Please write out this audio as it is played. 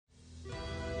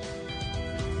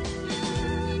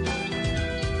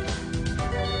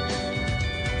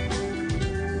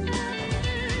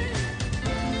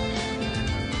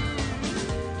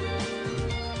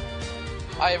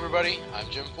Hi everybody, I'm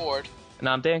Jim Ford. And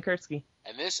I'm Dan Kurtzky.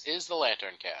 And this is the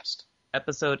LanternCast.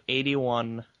 Episode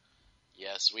 81.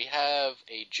 Yes, we have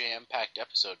a jam-packed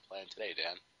episode planned today,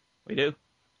 Dan. We do?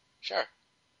 Sure.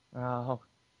 Oh.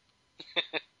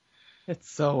 It's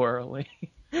so early.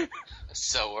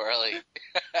 So early.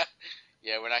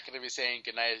 Yeah, we're not going to be saying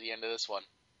goodnight at the end of this one.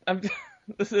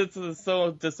 It's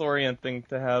so disorienting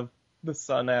to have the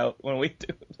sun out when we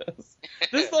do this. I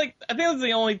think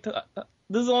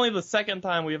this is only the second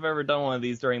time we've ever done one of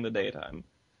these during the daytime.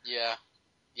 Yeah.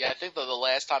 Yeah, I think the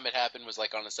last time it happened was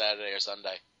like on a Saturday or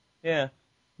Sunday. Yeah.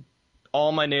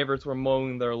 All my neighbors were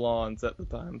mowing their lawns at the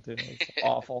time, too. It's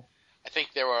awful. I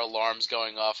think there were alarms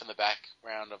going off in the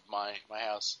background of my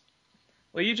house.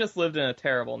 Well, you just lived in a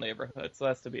terrible neighborhood, so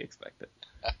that's to be expected.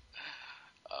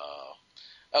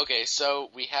 Okay, so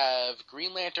we have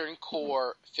Green Lantern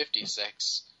Corps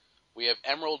 56, we have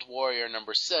Emerald Warrior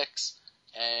number 6,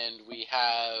 and we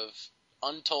have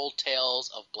Untold Tales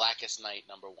of Blackest Night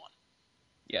number 1.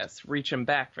 Yes, reaching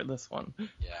back for this one.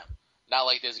 Yeah. Not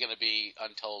like there's going to be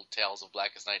Untold Tales of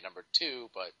Blackest Night number 2,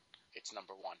 but it's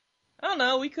number 1. I don't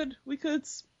know, we could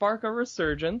spark a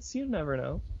resurgence, you never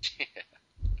know.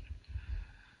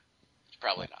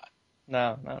 Probably not.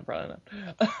 No, probably not.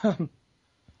 Okay.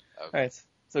 Alright,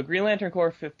 so Green Lantern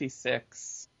Corps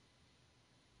 56.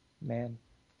 Man.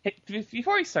 Hey,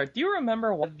 before we start, do you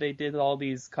remember why they did all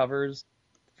these covers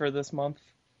for this month?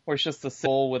 Or it's just a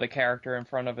symbol with a character in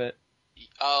front of it?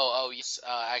 Oh, yes.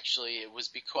 Actually, it was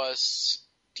because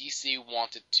DC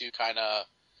wanted to kind of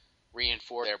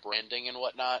reinforce their branding and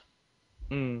whatnot.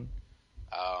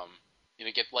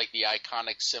 Get like the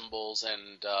iconic symbols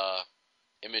and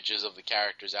images of the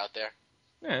characters out there.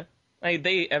 Yeah.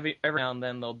 Every now and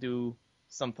then they'll do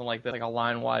something like this, like a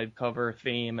line-wide cover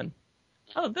theme, and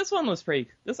this one was pretty.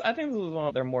 I think this was one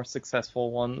of their more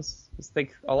successful ones. I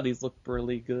think all of these look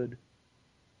really good.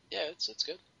 Yeah, it's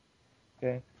good.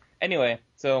 Okay. Anyway,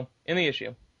 so in the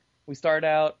issue, we start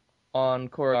out on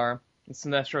Korrigar, and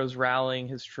Sinestro's rallying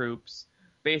his troops,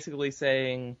 basically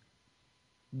saying,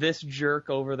 "This jerk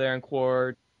over there in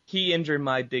Quard, he injured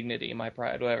my dignity, my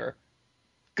pride, whatever.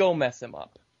 Go mess him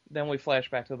up." Then we flash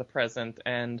back to the present,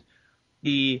 and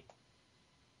the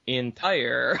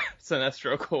entire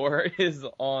Sinestro Corps is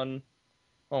on...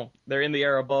 Oh, they're in the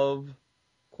air above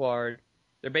Quard.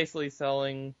 They're basically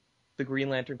selling the Green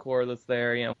Lantern Corps that's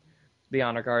there, the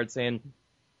honor guard, saying,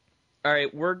 "All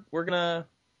right, we're gonna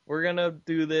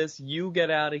do this. You get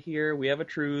out of here. We have a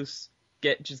truce.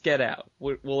 Just get out.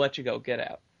 We'll let you go. Get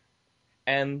out."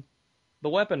 And the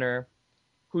Weaponer,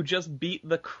 who just beat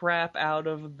the crap out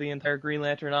of the entire Green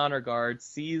Lantern honor guard,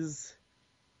 sees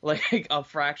like a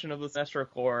fraction of the Sinestro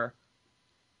Corps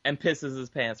and pisses his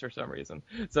pants for some reason.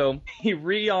 So he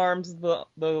rearms the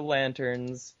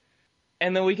lanterns,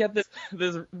 and then we get this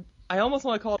I almost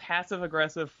want to call it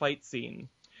passive-aggressive fight scene,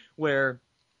 where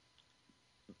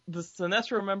the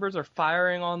Sinestro members are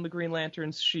firing on the Green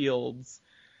Lantern's shields,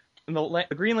 and the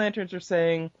Green Lanterns are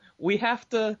saying, we have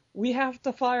to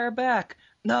fire back.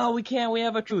 No, we can't. We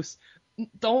have a truce.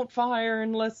 Don't fire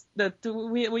unless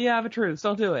we have a truce.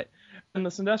 Don't do it. And the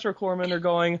Sinestro Corpsmen are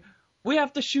going, we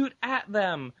have to shoot at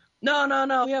them.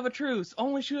 No, we have a truce.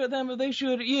 Only shoot at them if they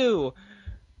shoot at you.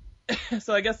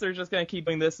 So I guess they're just going to keep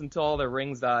doing this until all their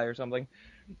rings die or something.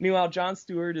 Meanwhile, John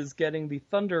Stewart is getting the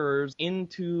Thunderers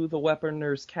into the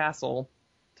Weaponer's castle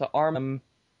to arm them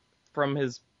from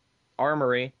his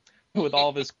armory with all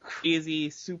of his crazy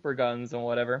super guns and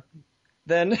whatever.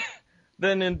 Then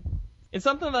in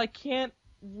something that I can't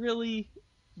really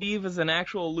believe is an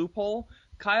actual loophole,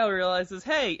 Kyle realizes,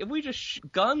 hey, if we just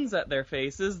shoot guns at their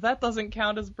faces, that doesn't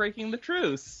count as breaking the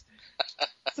truce.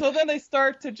 So then they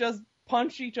start to just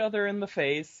punch each other in the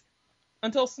face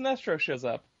until Sinestro shows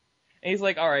up. And he's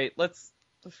like, all right,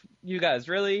 you guys,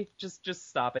 really? Just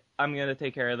stop it. I'm going to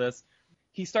take care of this.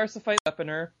 He starts to fight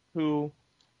Weaponer, who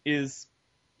is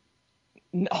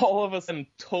all of a sudden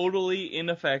totally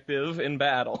ineffective in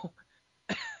battle.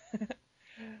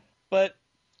 But,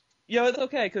 it's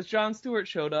okay, because John Stewart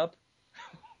showed up,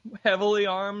 heavily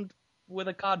armed with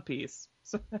a codpiece.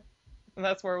 So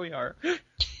that's where we are.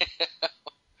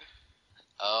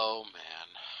 Oh, man.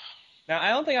 Now, I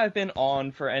don't think I've been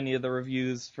on for any of the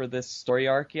reviews for this story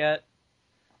arc yet.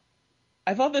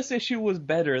 I thought this issue was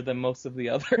better than most of the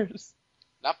others.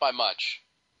 Not by much.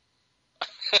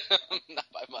 Not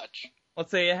by much.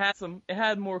 Let's say it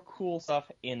had more cool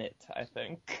stuff in it, I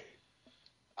think.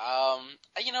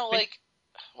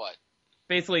 What?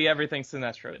 Basically everything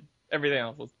Sinestro did. Everything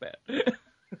else was bad.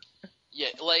 Yeah,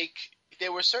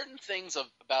 there were certain things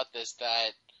about this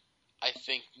that I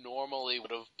think normally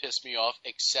would have pissed me off,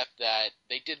 except that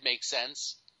they did make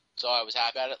sense, so I was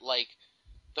happy about it. Like,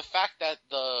 the fact that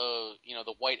the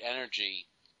white energy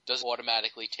doesn't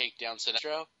automatically take down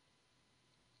Sinestro,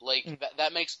 like,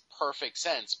 that makes perfect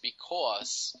sense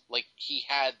because, like, he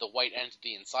had the white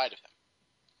entity inside of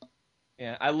him.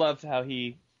 Yeah, I loved how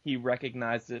he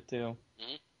recognized it, too.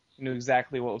 Mm-hmm. He knew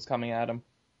exactly what was coming at him.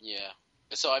 Yeah.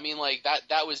 So, I mean, like,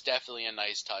 that was definitely a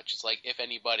nice touch. It's like, if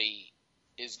anybody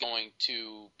is going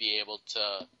to be able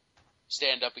to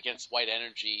stand up against white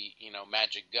energy,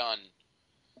 magic gun,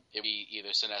 it'd be either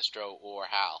Sinestro or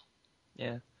Hal.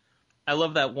 Yeah. I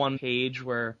love that one page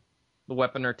where the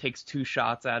weaponer takes 2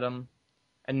 shots at him,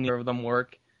 and neither of them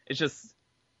work. It's just,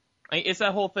 it's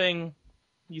that whole thing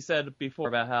you said before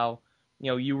about how,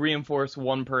 you reinforce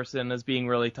one person as being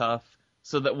really tough,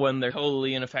 so that when they're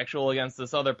totally ineffectual against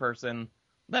this other person,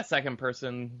 that second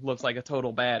person looks like a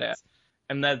total badass.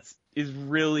 And is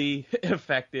really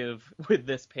effective with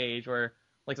this page, where,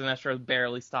 like, Sinestro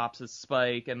barely stops his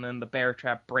spike, and then the bear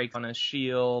trap breaks on his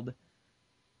shield.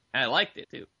 And I liked it,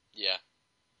 too. Yeah.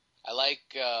 I like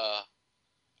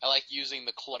using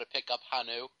the claw to pick up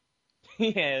Hanu.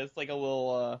 Yeah, it's like a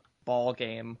little ball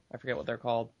game. I forget what they're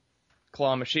called.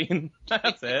 Claw machine.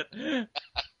 That's it.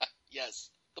 Yes,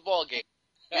 the ball game.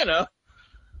 I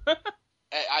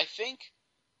think,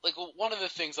 like, one of the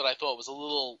things that I thought was a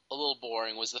little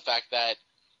boring was the fact that,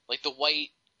 like, the white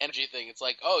energy thing, it's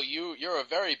like, oh, you're a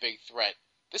very big threat.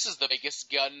 This is the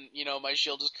biggest gun, my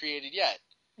shield has created yet.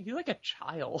 You're like a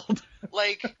child.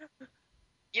 Like,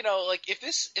 like, if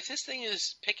this thing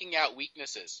is picking out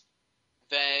weaknesses,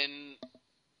 then,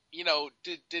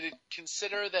 did it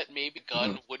consider that maybe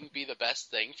gun wouldn't be the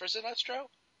best thing for Sinestro?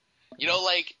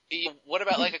 Like, what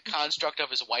about, like, a construct of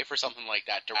his wife or something like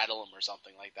that to rattle him or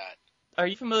something like that? Are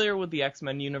you familiar with the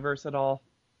X-Men universe at all?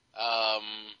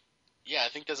 Yeah, I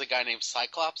think there's a guy named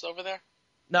Cyclops over there.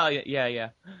 No, yeah.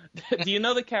 Do you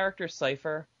know the character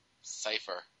Cypher?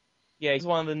 Cypher. Yeah, he's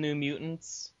one of the New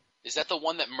Mutants. Is that the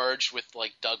one that merged with,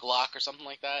 like, Douglock or something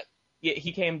like that? Yeah,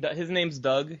 his name's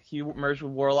Doug. He merged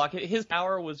with Warlock. His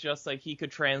power was just, like, he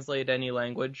could translate any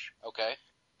language. Okay.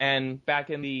 And back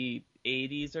in the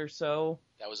 80s or so...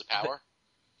 That was a power?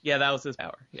 Yeah, that was his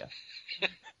power, yeah.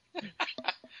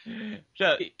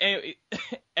 So,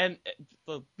 and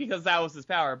because that was his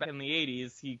power, back in the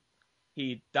 80s,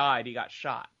 he died, he got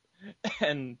shot.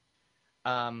 And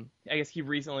I guess he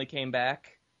recently came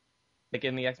back, like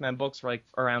in the X-Men books, for like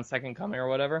around Second Coming or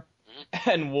whatever.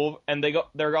 Mm-hmm. And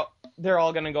they're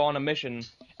all gonna go on a mission,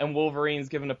 and Wolverine's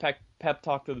giving a pep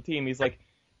talk to the team. He's like,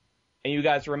 and you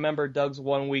guys remember Doug's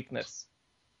one weakness: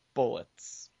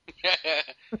 bullets.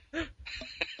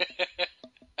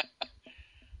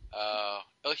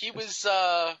 Well, he was,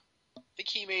 I think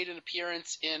he made an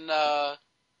appearance in, like,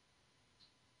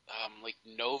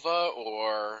 Nova,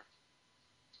 or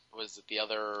was it the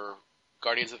other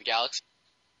Guardians of the Galaxy?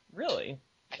 Really?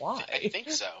 Why? I think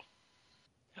so.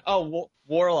 Oh,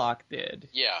 Warlock did.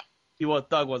 Yeah.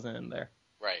 Doug wasn't in there.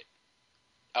 Right.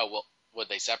 Oh, well, would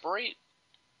they separate?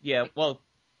 Yeah, well,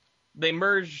 they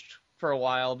merged for a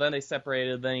while, then they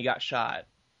separated, then he got shot.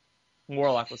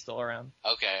 Warlock was still around.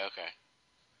 Okay.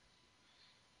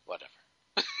 Whatever.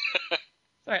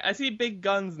 Sorry, I see big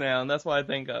guns now, and that's what I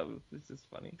think of. This is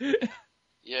funny.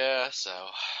 Yeah, so...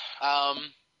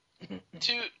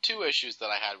 two issues that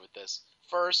I had with this.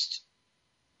 First,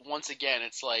 once again,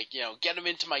 it's like, get him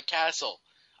into my castle.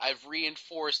 I've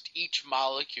reinforced each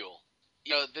molecule.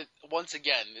 Once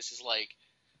again, this is like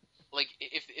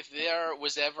if there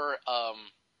was ever,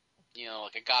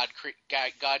 like a god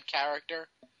character,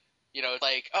 it's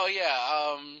like, oh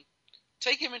yeah,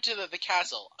 take him into the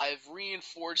castle. I've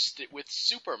reinforced it with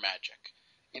super magic,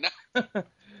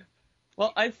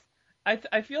 Well, I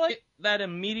feel like that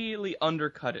immediately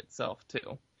undercut itself,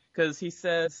 too. Because he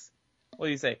says, what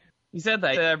do you say? He said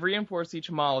that I've reinforced each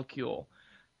molecule.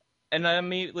 And I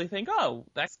immediately think, oh,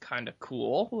 that's kind of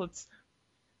cool.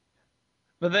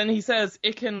 But then he says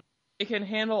it can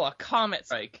handle a comet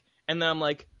strike. And then I'm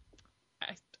like,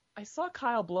 I saw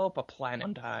Kyle blow up a planet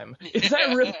one time. Is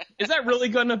that really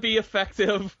going to be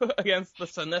effective against the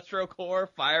Sinestro Corps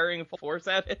firing full force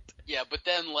at it? Yeah, but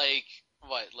then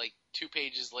 2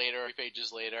 pages later, 3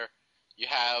 pages later, you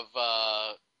have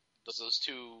those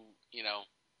two,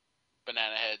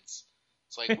 banana heads.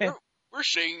 It's like we're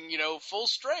shooting, full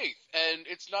strength, and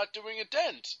it's not doing a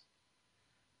dent.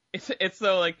 It's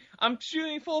so like, I'm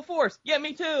shooting full force. Yeah,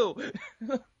 me too.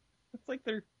 It's like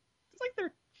they're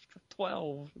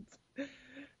 12.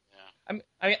 Yeah.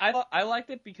 I liked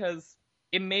it because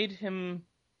it made him.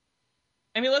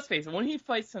 I mean, let's face it. When he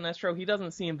fights Sinestro, he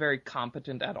doesn't seem very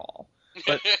competent at all.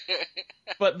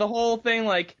 But the whole thing,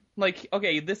 like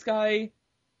okay, this guy,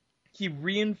 he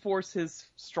reinforced his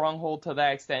stronghold to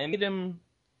that extent and made him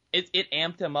it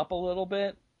amped him up a little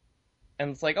bit,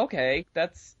 and it's like, okay,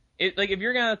 that's it. Like, if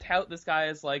you're gonna tout this guy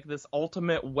as like this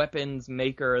ultimate weapons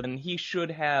maker, then he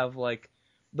should have like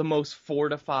the most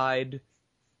fortified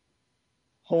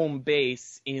home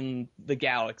base in the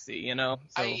galaxy, you know?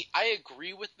 So I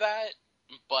agree with that,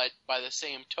 but by the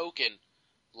same token,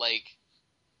 like,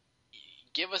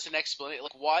 give us an explanation.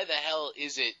 Like, why the hell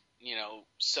is it,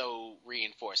 so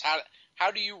reinforced?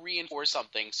 How do you reinforce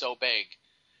something so big?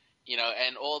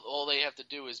 And all they have to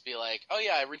do is be like, oh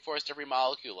yeah, I reinforced every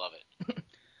molecule of it.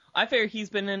 I figure he's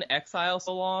been in exile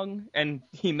so long, and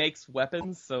he makes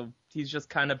weapons, so he's just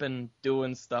kind of been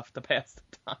doing stuff to pass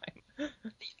the time.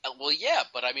 Well, yeah,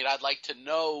 but I mean, I'd like to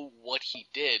know what he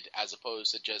did, as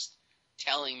opposed to just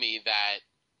telling me that,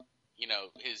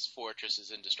 his fortress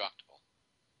is indestructible.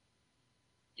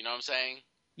 You know what I'm saying?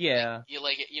 Yeah.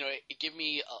 Give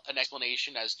me an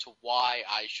explanation as to why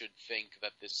I should think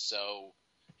that this is so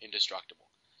indestructible.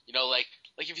 Like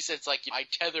if you said it's like, I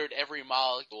tethered every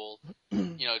molecule,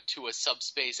 to a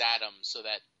subspace atom so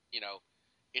that,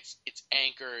 it's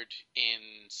anchored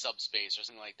in subspace or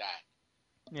something like that.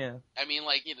 Yeah. I mean,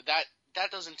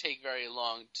 that doesn't take very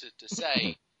long to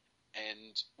say,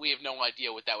 and we have no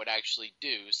idea what that would actually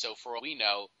do. So for all we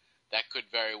know, that could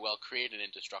very well create an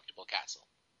indestructible castle.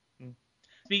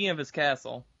 Speaking of his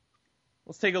castle,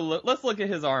 let's take a look. Let's look at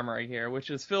his armory here, which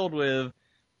is filled with,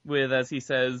 as he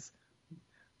says,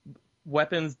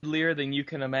 weapons deadlier than you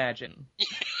can imagine.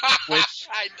 Which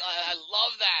I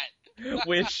love that.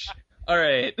 Which, all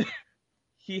right,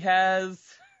 he has.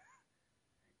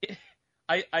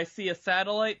 I see a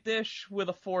satellite dish with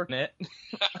a fork in it.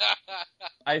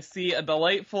 I see a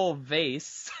delightful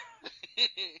vase.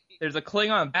 There's a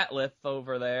Klingon batlith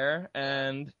over there,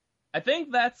 and I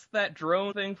think that's that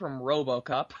drone thing from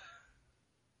RoboCop.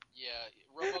 Yeah,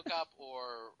 RoboCop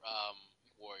or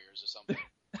Warriors or something.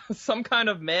 Some kind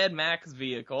of Mad Max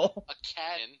vehicle. A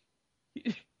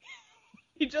cannon.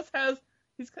 He just has.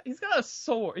 He's got a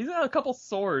sword. He's got a couple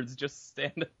swords just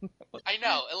standing. I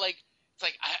know. It's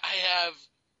like I have,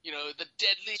 the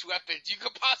deadliest weapons you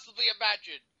could possibly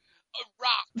imagine. A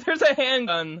rock. There's a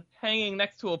handgun hanging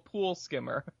next to a pool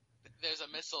skimmer. There's a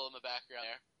missile in the background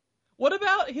there. What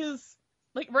about his,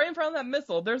 right in front of that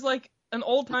missile, there's an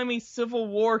old-timey Civil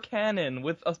War cannon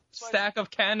with a stack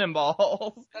of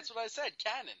cannonballs. That's what I said,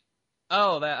 cannon.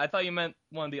 Oh, I thought you meant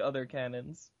one of the other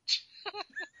cannons.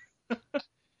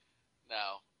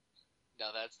 No,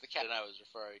 that's the cannon I was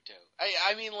referring to.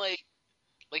 I mean,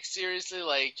 seriously,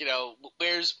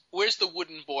 where's the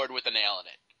wooden board with a nail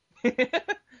in it?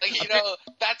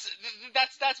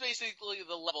 That's basically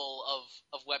the level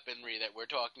of weaponry that we're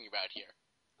talking about here.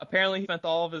 Apparently he spent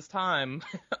all of his time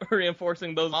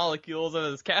reinforcing those molecules of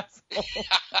his castle.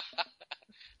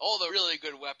 All the really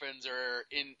good weapons are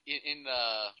in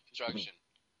construction.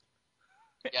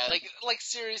 Yeah,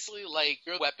 seriously,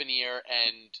 you're a weaponeer,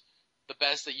 and the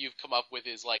best that you've come up with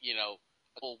is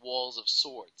couple walls of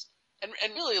swords.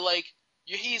 And really,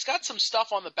 he's got some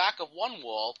stuff on the back of one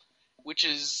wall, which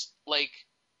is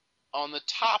on the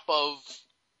top of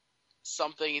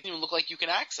something. It doesn't even look like you can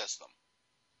access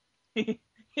them.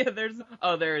 Yeah,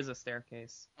 there is a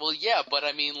staircase. Well, yeah, but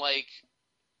I mean,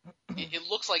 it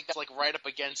looks like that's right up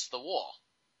against the wall.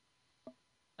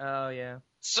 Oh, yeah.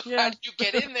 So yeah. How do you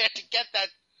get in there to get that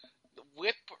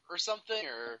whip or something,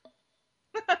 or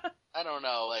I don't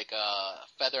know, a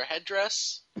feather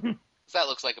headdress? 'Cause that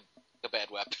looks like a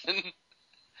bad weapon.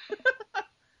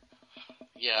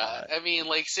 Yeah, I mean,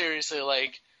 seriously,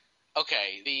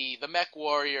 okay, the mech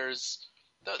warriors,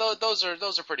 those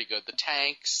are pretty good. The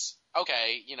tanks,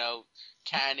 okay,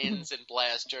 cannons and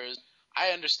blasters,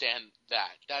 I understand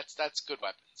that. That's good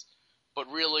weapons. But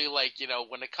really,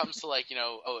 when it comes to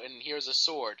oh, and here's a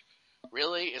sword.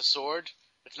 Really? A sword?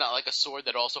 It's not like a sword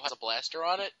that also has a blaster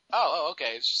on it? Oh,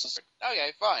 okay, it's just a sword.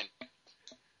 Okay, fine.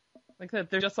 Like that,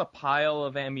 there's just a pile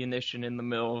of ammunition in the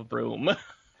middle of the room.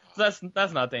 So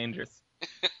that's not dangerous.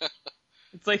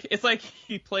 It's like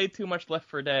he played too much Left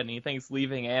 4 Dead and he thinks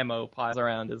leaving ammo piles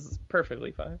around is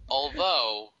perfectly fine.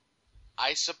 Although,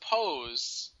 I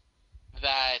suppose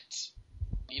that,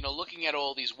 looking at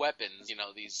all these weapons,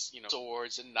 these,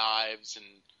 swords and knives and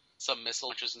some missile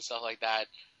launchers and stuff like that,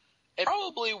 it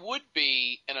probably would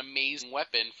be an amazing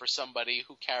weapon for somebody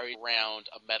who carried around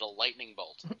a metal lightning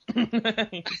bolt.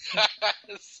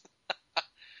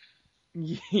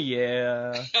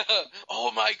 Yeah.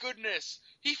 Oh my goodness!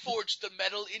 He forged the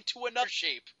metal into another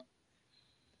shape.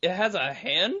 It has a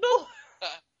handle?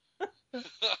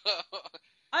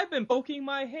 I've been poking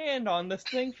my hand on this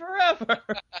thing forever.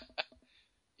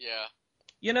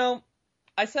 Yeah.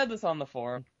 I said this on the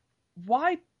forum.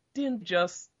 Why didn't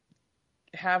just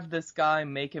have this guy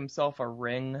make himself a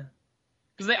ring?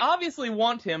 Because they obviously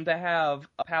want him to have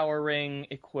a power ring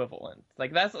equivalent.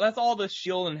 Like, that's all the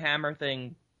shield and hammer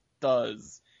thing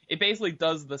does. It basically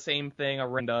does the same thing a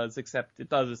ring does, except it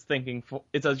does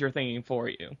your thinking for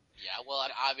you. Yeah, well,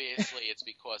 obviously it's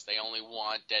because they only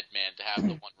want Deadman to have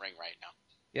the one ring right now.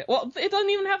 Yeah, well, it doesn't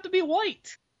even have to be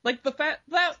white. Like, the fact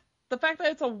that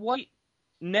it's a white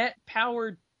net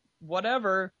powered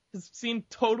whatever seemed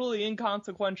totally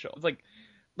inconsequential. It's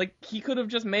like he could have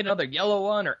just made another yellow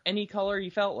one or any color he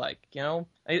felt like, you know?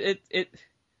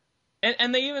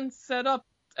 And they even set up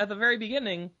at the very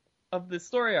beginning of the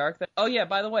story arc that, oh yeah,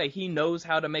 by the way, he knows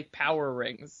how to make power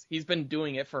rings. He's been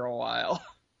doing it for a while.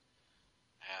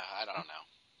 Yeah, I don't know.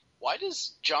 Why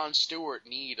does Jon Stewart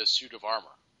need a suit of armor?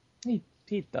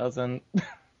 He doesn't.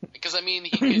 Because, I mean,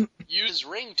 he could use his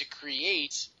ring to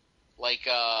create, like,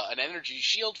 an energy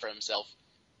shield for himself.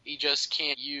 He just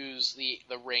can't use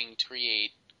the ring to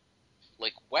create,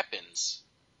 like, weapons.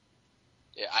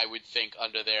 Yeah, I would think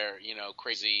under their,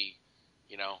 crazy,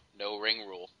 no ring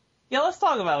rule. Yeah, let's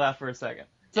talk about that for a second.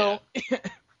 So, yeah.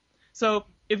 So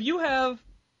if you have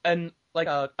a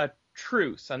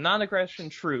truce, a non-aggression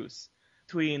truce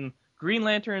between Green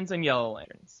Lanterns and Yellow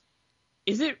Lanterns,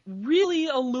 is it really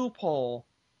a loophole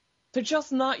to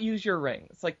just not use your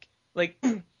rings? Like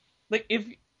if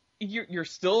you're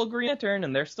still a Green Lantern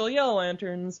and they're still Yellow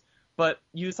Lanterns, but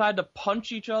you decide to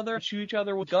punch each other, shoot each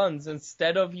other with guns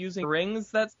instead of using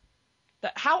rings,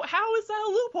 how is that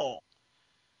a loophole?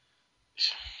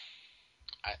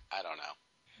 I don't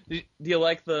know. Do you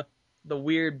like the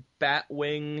weird bat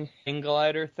wing hang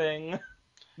glider thing?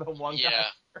 The one guy. Yeah.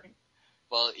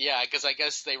 Well, yeah, because I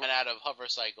guess they ran out of hover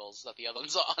cycles that the other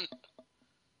one's on.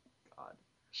 God.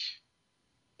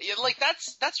 Yeah, like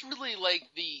that's really like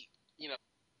the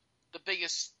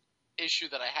biggest issue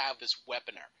that I have with this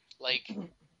weaponer. Like, I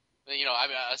mean,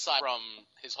 aside from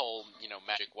his whole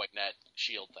magic white net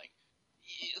shield thing,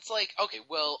 it's like, okay,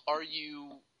 well, are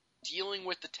you dealing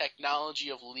with the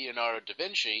technology of Leonardo da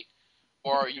Vinci,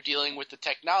 or are you dealing with the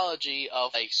technology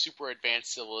of like super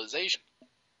advanced civilization?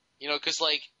 Because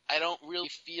like I don't really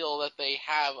feel that they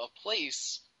have a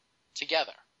place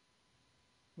together.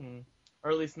 Or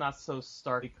at least not so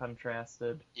starkly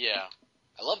contrasted. Yeah,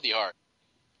 I love the art.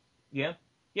 Yeah,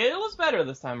 it was better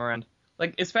this time around.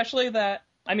 Like, especially that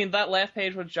last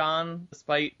page with John,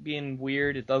 despite being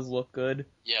weird, it does look good.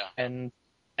 Yeah. And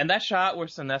that shot where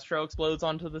Sinestro explodes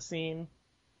onto the scene.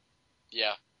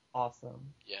 Yeah.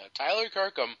 Awesome. Yeah, Tyler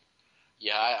Kirkham.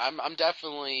 Yeah, I'm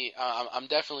definitely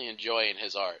enjoying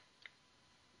his art.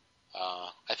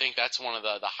 I think that's one of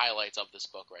the highlights of this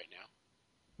book right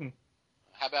now.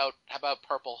 How about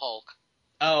Purple Hulk?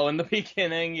 Oh, in the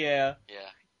beginning, yeah. Yeah.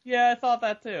 Yeah, I thought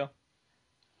that too.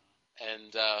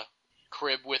 And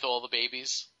Crib with all the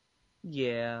babies.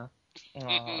 Yeah.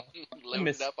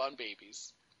 Loaded up on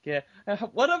babies. Yeah.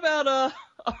 What about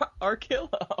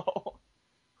Arkillo?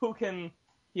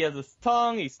 He has his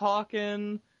tongue, he's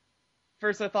talking.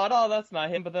 First I thought, oh, that's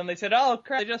not him, but then they said, oh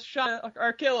crap, they just shot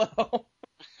Arkillo.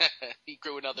 He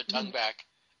grew another tongue back.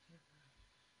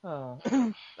 Oh,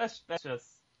 that's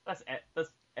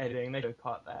editing. They should have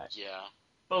caught that. Yeah.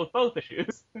 Both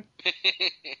issues.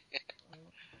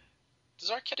 Does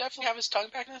Arkillo definitely have his tongue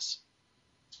back in this?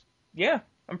 Yeah,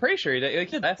 I'm pretty sure he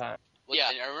did that time. Well, yeah,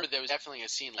 I remember there was definitely a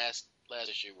scene last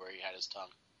issue where he had his tongue.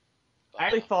 But, I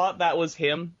actually thought that was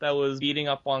him that was beating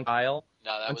up on Kyle.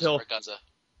 No, that was Organza.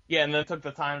 Yeah, and then took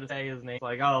the time to say his name.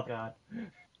 Like, oh god.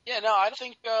 Yeah, no, I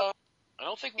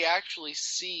don't think we actually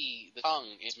see the tongue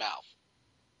in his mouth.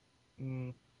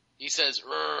 He says,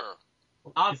 "Rrr."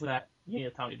 Well, obviously, you need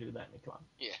a tongue to do that. Come on.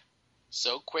 Yeah.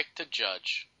 So quick to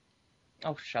judge.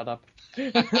 Oh, shut up.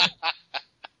 Why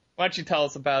don't you tell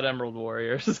us about Emerald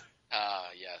Warriors?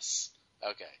 Yes.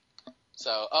 Okay.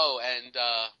 So, and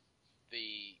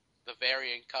the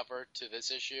variant cover to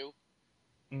this issue,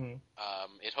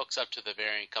 it hooks up to the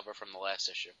variant cover from the last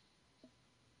issue.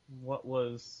 What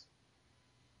was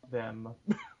them?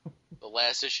 The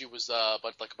last issue was a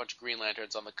bunch of Green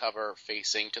Lanterns on the cover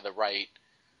facing to the right,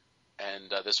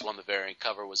 and this one, the variant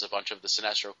cover, was a bunch of the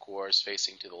Sinestro Corps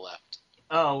facing to the left.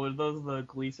 Oh, were those the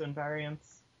Gleason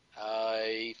variants?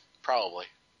 Probably.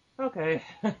 Okay.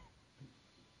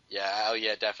 Yeah, oh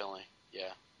yeah, definitely.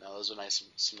 Yeah, no, those are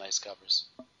some nice covers.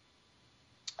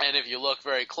 And if you look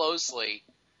very closely,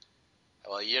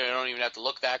 well, you don't even have to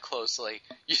look that closely.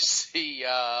 You see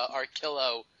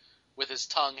Arkillo with his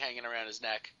tongue hanging around his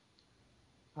neck.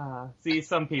 See,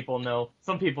 some people know.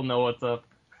 Some people know what's up.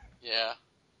 Yeah.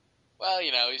 Well,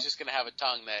 he's just gonna have a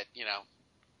tongue that,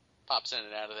 pops in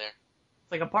and out of there.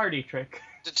 It's like a party trick.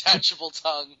 Detachable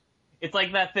tongue. It's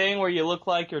like that thing where you look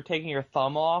like you're taking your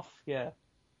thumb off. Yeah,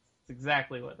 it's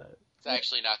exactly what that is. It's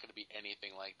actually not going to be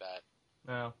anything like that.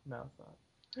 No, it's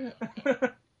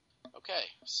not. Okay,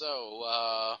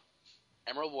 so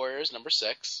Emerald Warriors number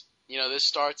 6. This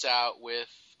starts out with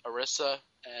Orisa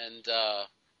and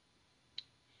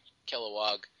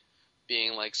Kilowog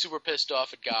being like super pissed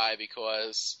off at Guy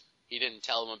because he didn't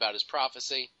tell him about his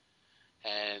prophecy,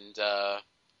 and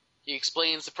he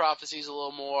explains the prophecies a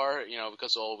little more,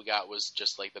 because all we got was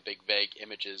just like the big vague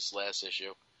images last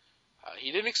issue.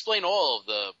 He didn't explain all of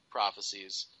the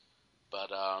prophecies, but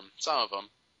some of them.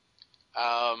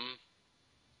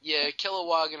 Yeah,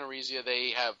 Kilowog and Arisia,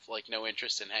 they have like no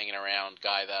interest in hanging around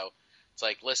Guy, though. It's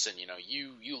like, listen,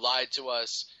 you lied to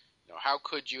us. How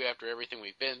could you after everything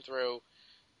we've been through?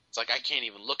 It's like, I can't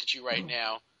even look at you right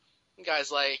now. And Guy's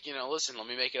like, listen, let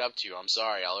me make it up to you. I'm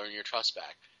sorry, I'll earn your trust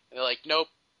back. And they're like, nope,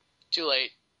 too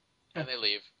late. And they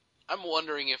leave. I'm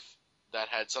wondering if that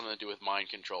had something to do with mind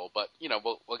control, but,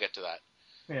 we'll get to that.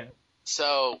 Yeah.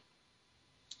 So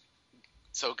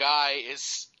Guy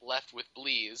is left with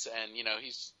Bleeze, and,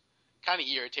 he's kind of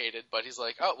irritated, but he's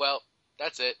like, oh, well,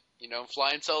 that's it.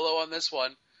 Flying solo on this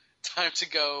one. Time to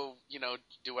go,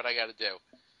 do what I gotta do.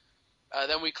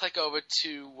 Then we click over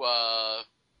to,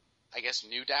 I guess,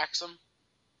 New Daxam,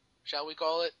 shall we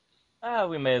call it?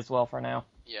 We may as well for now.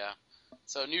 Yeah.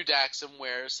 So New Daxam,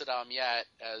 where Saddam Yat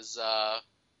as,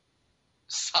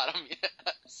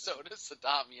 Soda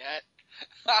Saddam Yat.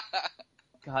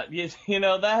 God,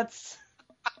 that's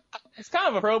kind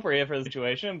of appropriate for the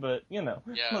situation, but, Yeah.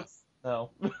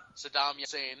 No. Saddam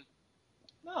Hussein.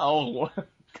 No.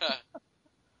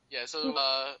 Yeah, so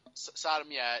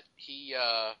Saddam Yat, he's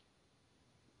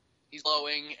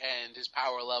glowing, and his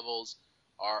power levels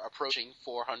are approaching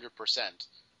 400%.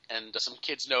 And some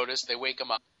kids notice, they wake him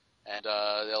up, and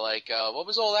they're like, what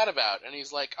was all that about? And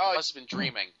he's like, oh, I must have been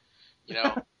dreaming.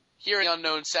 Here in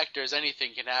unknown sectors,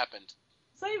 anything can happen.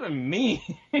 It's not even me.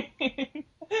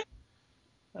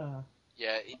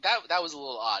 Yeah, that was a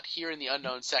little odd. Here in the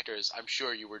unknown sectors, I'm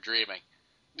sure you were dreaming.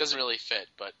 Doesn't really fit,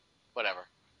 but whatever.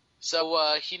 So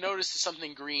he notices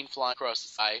something green flying across the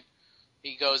sky.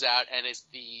 He goes out, and it's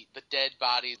the dead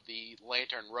bodies, the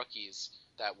Lantern rookies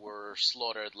that were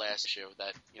slaughtered last issue,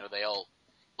 that, they all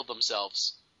killed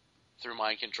themselves through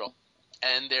mind control.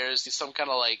 And there's some kind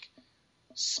of, like,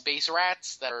 space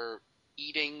rats that are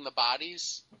eating the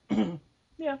bodies.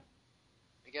 Yeah.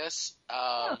 I guess.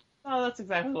 Yeah. Oh, that's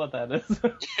exactly what that is.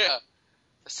 Yeah.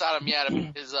 Saddam Yat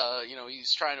is,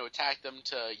 he's trying to attack them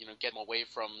to, get them away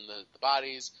from the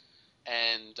bodies.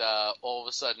 And all of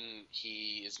a sudden,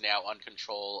 he is now under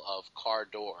control of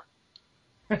Kardor.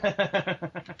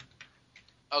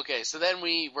 Okay, so then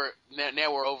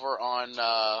now we're over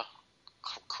on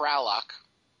Kralok,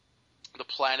 the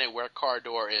planet where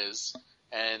Kardor is,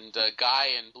 and Guy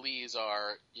and Bleeze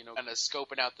are, kind of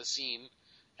scoping out the scene,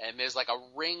 and there's like a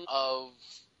ring of,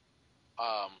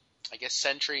 I guess,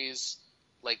 sentries,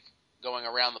 like, going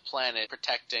around the planet,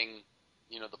 protecting,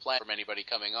 the planet from anybody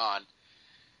coming on.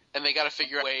 And they got to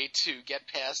figure out a way to get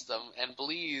past them. And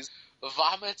Bleeze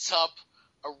vomits up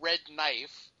a red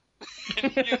knife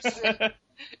and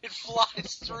it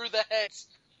flies through the heads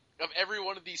of every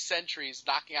one of these sentries,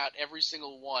 knocking out every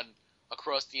single one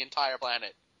across the entire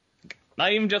planet.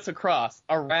 Not even just across,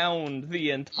 around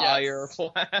the entire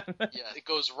planet. Yeah, it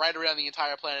goes right around the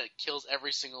entire planet. It kills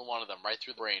every single one of them, right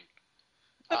through the brain.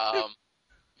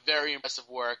 Very impressive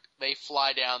work. They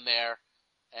fly down there,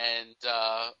 and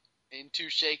in 2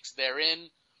 shakes, they're in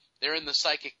the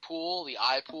psychic pool, the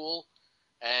eye pool,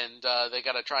 and they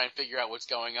got to try and figure out what's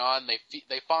going on.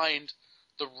 They find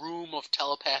the room of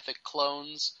telepathic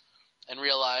clones and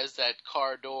realize that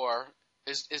Kardor,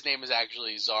 his name is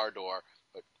actually Zardor,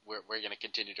 but we're going to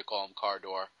continue to call him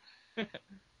Kardor.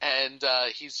 And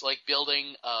he's like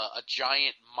building a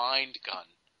giant mind gun.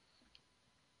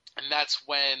 And that's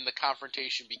when the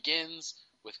confrontation begins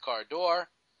with Kardor.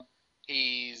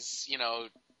 He's,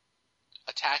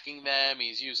 attacking them.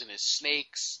 He's using his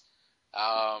snakes.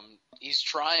 He's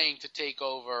trying to take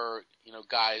over,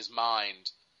 Guy's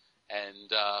mind. And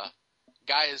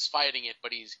Guy is fighting it,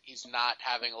 but he's not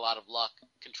having a lot of luck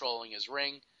controlling his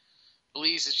ring.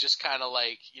 Bleeze is just kind of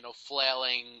like,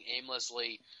 flailing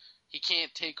aimlessly. He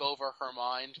can't take over her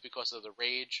mind because of the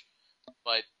rage,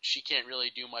 but she can't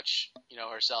really do much,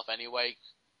 herself anyway,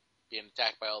 being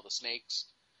attacked by all the snakes.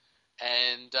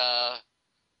 And,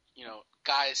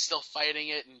 Guy is still fighting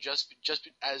it, and just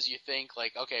as you think,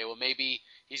 like, okay, well, maybe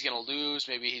he's going to lose,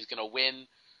 maybe he's going to win,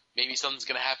 maybe something's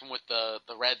going to happen with the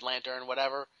Red Lantern,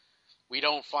 whatever. We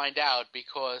don't find out,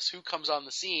 because who comes on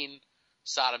the scene?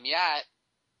 Saddam Yat,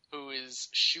 who is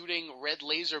shooting red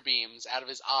laser beams out of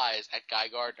his eyes at Guy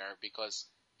Gardner because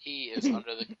he is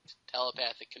under the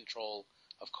telepathic control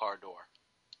of Cardor.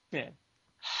 Yeah.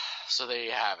 So there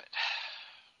you have it.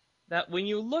 That when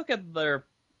you look at the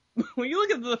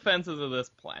defenses of this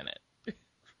planet,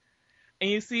 and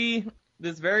you see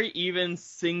this very even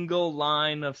single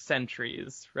line of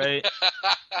sentries, right?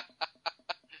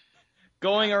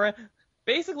 Going around,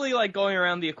 basically like going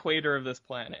around the equator of this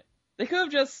planet. They could have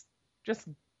just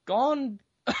gone.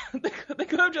 they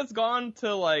could have just gone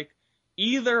to like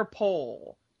either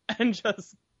pole and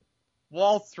just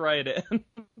waltzed right in.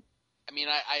 I mean,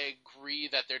 I agree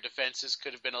that their defenses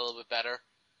could have been a little bit better,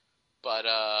 but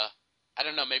I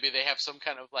don't know. Maybe they have some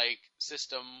kind of like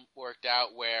system worked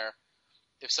out where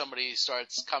if somebody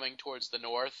starts coming towards the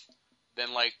north,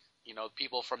 then like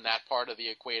people from that part of the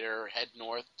equator head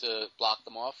north to block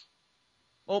them off.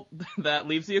 Well, that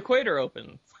leaves the equator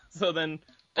open. So then,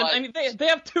 But, I mean, they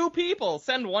have two people.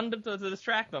 Send one to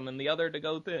distract them and the other to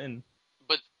go in.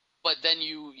 But then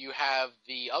you have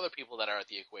the other people that are at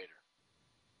the equator.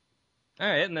 All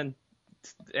right,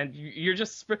 and you're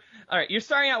just all right. You're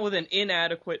starting out with an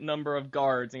inadequate number of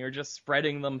guards, and you're just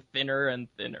spreading them thinner and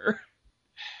thinner.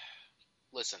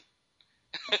 Listen,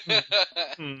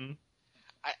 Hmm.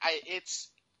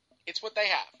 it's what they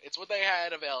have. It's what they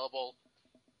had available.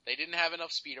 They didn't have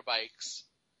enough speeder bikes.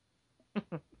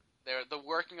 They're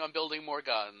working on building more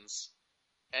guns,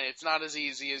 and it's not as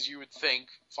easy as you would think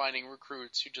finding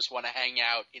recruits who just want to hang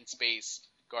out in space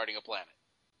guarding a planet.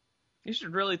 You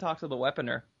should really talk to the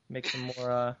weaponer. Make some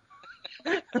more.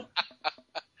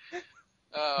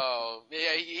 Oh,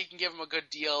 yeah, he can give him a good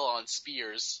deal on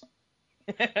spears,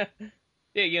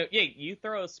 You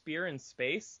throw a spear in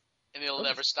space, and it'll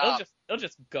never stop. It'll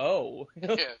just go.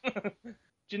 Yeah. Did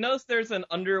you notice there's an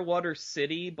underwater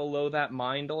city below that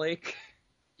mind lake?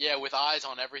 Yeah, with eyes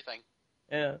on everything.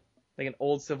 Yeah, like an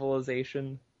old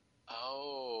civilization.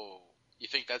 Oh, you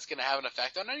think that's going to have an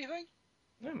effect on anything?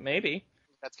 Yeah, maybe.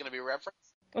 That's going to be a reference?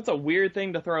 That's a weird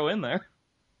thing to throw in there.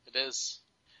 It is.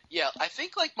 Yeah, I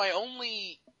think like my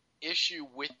only issue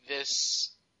with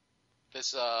this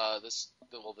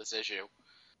issue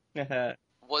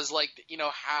was like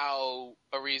how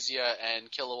Arisia and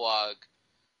Kilowog,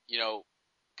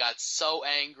 got so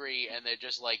angry and they're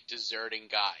just like deserting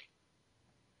Guy.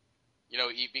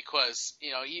 Because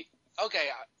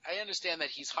I understand that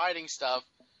he's hiding stuff,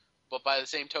 but by the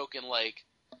same token, like,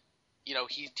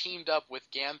 he teamed up with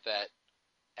Ganthet,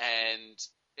 and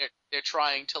they're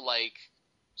trying to like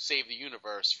save the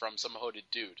universe from some hooded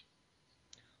dude.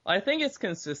 I think it's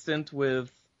consistent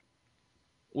with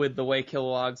the way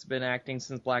Kilowog's been acting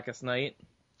since Blackest Night.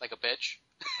 Like a bitch.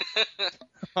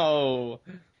 Oh,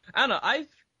 I don't know.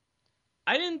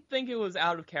 I didn't think it was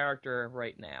out of character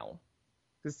right now,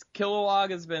 because Kilowog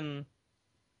has been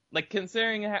like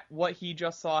considering what he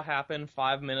just saw happen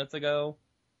 5 minutes ago,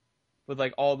 with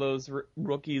like all those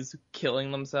rookies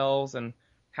killing themselves, and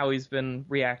how he's been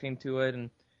reacting to it, and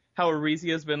how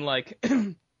Arisia's been like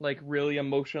like really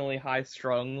emotionally high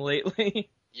strung lately.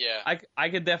 Yeah. I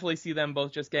could definitely see them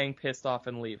both just getting pissed off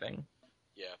and leaving.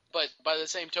 Yeah, but by the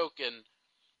same token,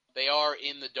 they are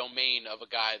in the domain of a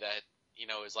guy that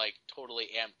is like totally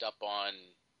amped up on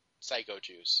psycho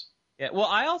juice. Yeah, well,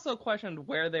 I also questioned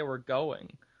where they were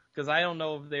going, because I don't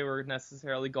know if they were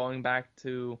necessarily going back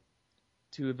to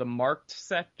the marked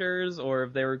sectors, or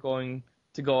if they were going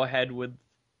to go ahead with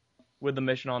the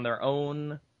mission on their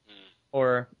own.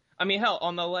 Or, I mean, hell,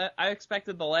 I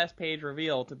expected the last page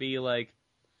reveal to be like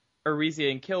Arisia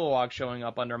and Kilowog showing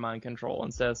up under mind control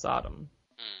instead of Sodom.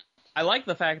 I like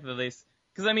the fact that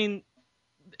because I mean,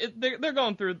 they're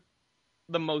going through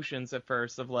the motions at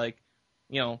first of like,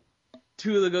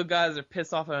 two of the good guys are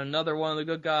pissed off at another one of the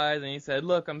good guys, and he said,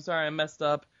 "Look, I'm sorry, I messed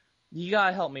up. You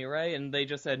gotta help me, right?" And they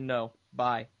just said, "No,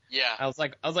 bye." Yeah. I was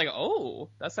like, oh,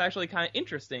 that's actually kind of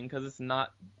interesting, because it's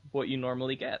not what you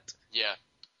normally get. Yeah,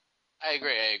 I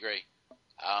agree.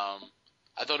 I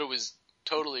thought it was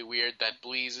totally weird that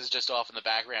Bleeze is just off in the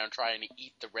background trying to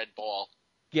eat the red ball.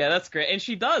 Yeah, that's great, and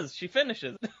she does. She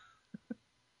finishes.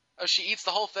 Oh, she eats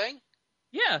the whole thing?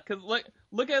 Yeah, because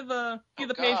look at the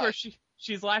page where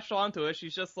she's latched onto it.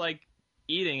 She's just like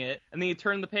eating it, and then you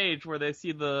turn the page where they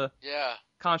see the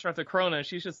construct of Krona, and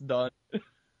she's just done.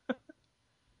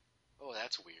 Oh,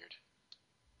 that's weird.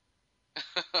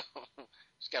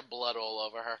 She's got blood all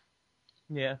over her.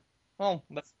 Yeah. Well,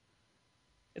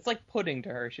 it's like pudding to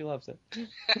her. She loves it.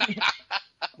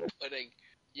 Pudding.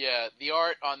 Yeah, the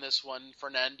art on this one,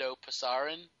 Fernando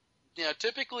Pasarin.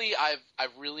 Typically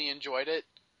I've really enjoyed it.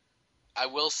 I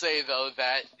will say though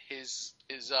that his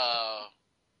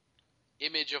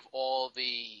image of all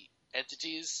the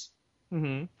entities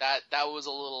Mm-hmm. That was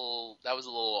a little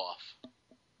off.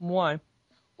 Why?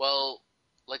 Well,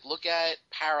 like look at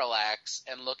Parallax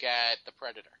and look at the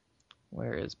Predator.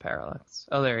 Where is Parallax?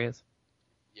 Oh, there he is.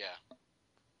 Yeah.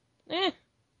 Eh.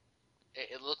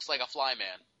 It looks like a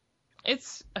flyman.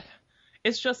 It's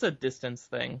just a distance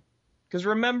thing. Because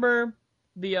remember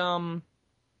the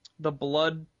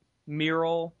blood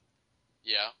mural?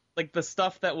 Yeah. Like the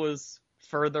stuff that was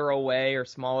further away or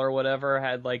smaller or whatever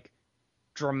had like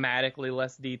dramatically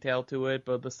less detail to it,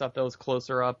 but the stuff that was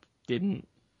closer up didn't.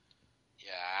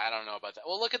 Yeah, I don't know about that.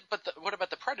 Well, what about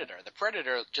the Predator? The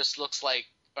Predator just looks like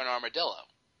an armadillo.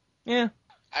 Yeah.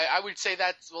 I would say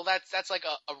that's like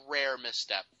a rare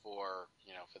misstep for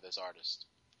this artist.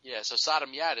 Yeah, so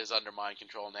Sodom Yad is under mind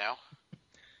control now.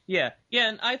 Yeah,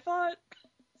 and I thought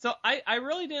so. I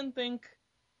really didn't think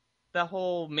the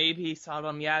whole maybe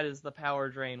Sodom Yad is the power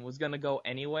drain was gonna go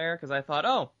anywhere, because I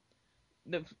thought,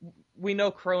 we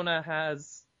know Krona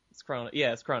has it's Krona.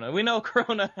 Yeah, it's Krona. We know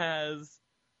Krona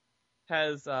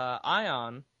has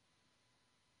Ion,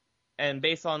 and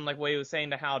based on like what he was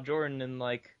saying to Hal Jordan in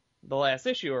like the last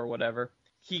issue or whatever,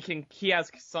 he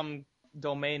has some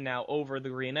domain now over the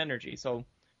green energy. So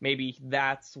maybe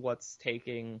that's what's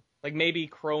taking, like maybe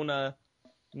Krona,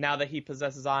 now that he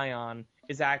possesses Ion,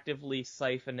 is actively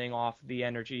siphoning off the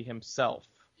energy himself.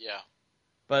 Yeah.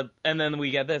 And then we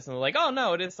get this and we're like, oh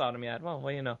no, it is Sodom Yad. Well,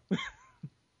 you know.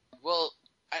 Well,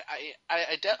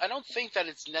 I don't think that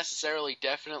it's necessarily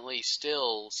definitely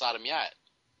still Sodom Yad.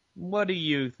 What do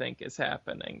you think is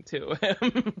happening to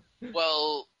him?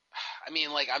 Well, I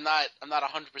mean, like I'm not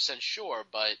 100% sure,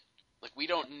 but like we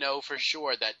don't know for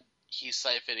sure that he's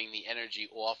siphoning the energy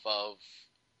off of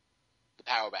the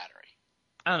power battery.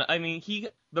 I don't know. I mean,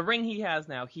 the ring he has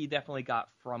now, he definitely got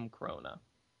from Krona.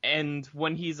 And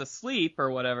when he's asleep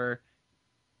or whatever,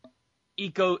 he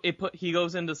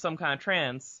goes into some kind of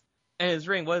trance, and his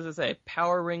ring, what does it say?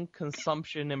 Power ring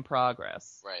consumption in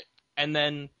progress. Right. And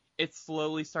then it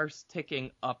slowly starts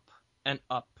ticking up and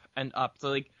up and up. So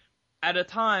like at a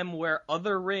time where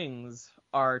other rings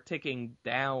are ticking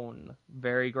down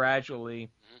very gradually,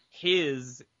 mm-hmm.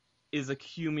 His is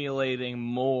accumulating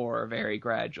more very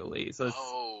gradually. So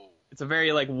it's a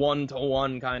very like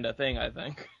 1-to-1 kind of thing, I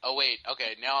think. Oh wait,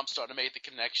 okay, now I'm starting to make the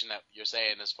connection that you're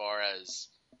saying as far as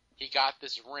he got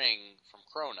this ring from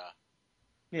Krona.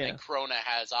 Yeah. And Krona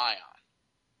has Ion.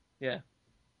 Yeah.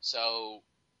 So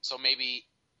maybe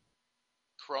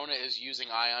Krona is using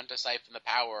Ion to siphon the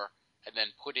power and then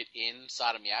put it in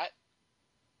Sodom Yat?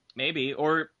 Maybe,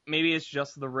 or maybe it's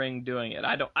just the ring doing it.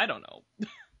 I don't know.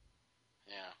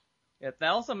 Yeah. That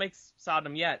also makes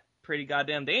Sodom Yat pretty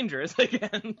goddamn dangerous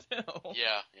again, too.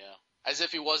 Yeah. As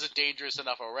if he wasn't dangerous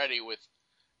enough already with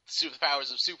the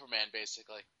superpowers of Superman,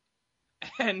 basically.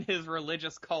 And his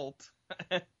religious cult.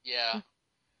 Yeah.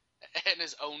 And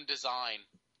his own design.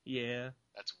 Yeah.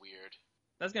 That's weird.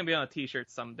 That's gonna be on a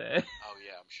t-shirt someday. Oh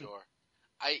yeah, I'm sure.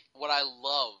 What I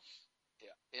love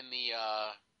in the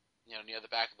near the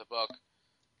back of the book,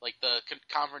 like the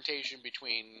confrontation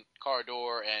between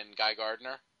Corridor and Guy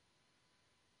Gardner,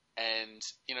 and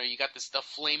you got the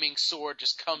flaming sword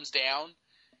just comes down,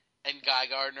 and Guy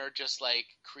Gardner just like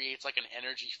creates like an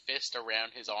energy fist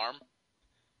around his arm.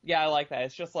 Yeah, I like that.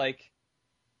 It's just like,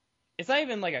 it's not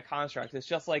even like a construct. It's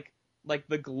just like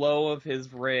the glow of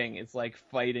his ring is like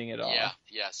fighting it off. Yeah,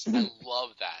 yes, I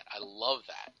love that. I love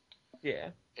that. Yeah.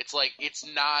 It's like it's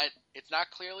not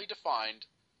clearly defined,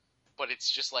 but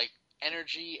it's just like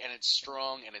energy and it's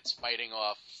strong and it's fighting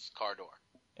off Corridor.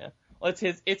 Yeah. Well,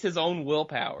 it's his own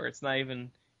willpower. It's not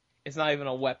even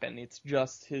a weapon. It's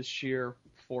just his sheer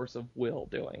force of will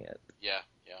doing it. Yeah.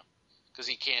 Because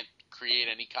he can't create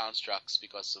any constructs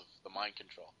because of the mind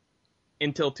control.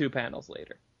 Until 2 panels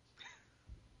later.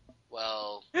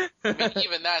 Well, I mean,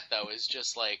 even that though is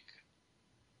just like,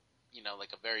 like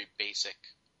a very basic,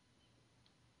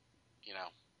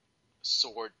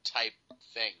 sword type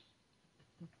thing.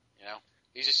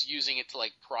 He's just using it to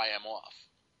like pry him off.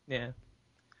 Yeah.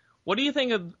 What do you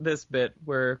think of this bit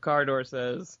where Corridor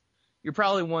says, "You're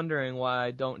probably wondering why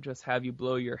I don't just have you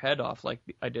blow your head off like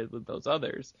I did with those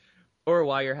others, or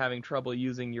why you're having trouble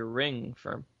using your ring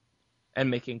and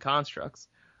making constructs.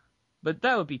 But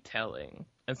that would be telling,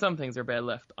 and some things are better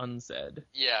left unsaid."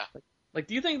 Yeah. Like,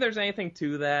 do you think there's anything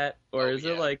to that, or is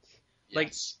it like,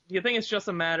 yes. Do you think it's just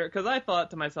a matter? Because I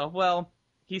thought to myself, well,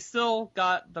 he's still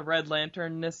got the Red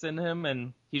Lantern-ness in him,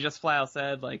 and he just flat out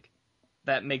said like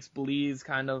that makes Bleeze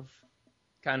kind of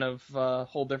a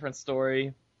whole different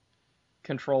story,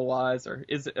 control-wise, or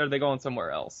are they going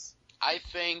somewhere else? I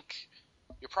think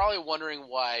you're probably wondering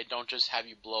why I don't just have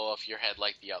you blow off your head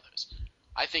like the others.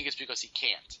 I think it's because he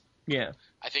can't. Yeah.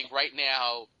 I think right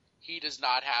now he does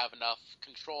not have enough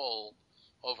control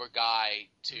over Guy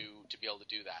to be able to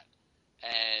do that.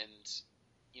 And,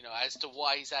 as to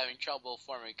why he's having trouble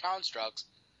forming constructs,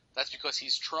 that's because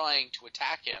he's trying to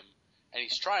attack him, and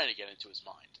he's trying to get into his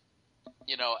mind.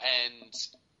 And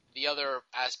the other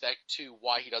aspect to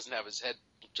why he doesn't have his head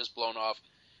just blown off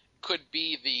could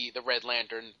be the Red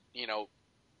Lantern,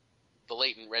 the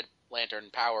latent Red Lantern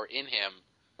power in him.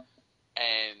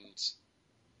 And,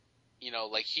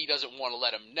 he doesn't want to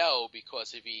let him know,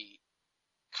 because if he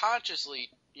consciously,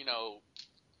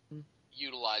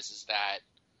 utilizes that,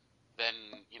 then,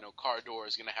 Cardor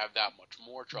is going to have that much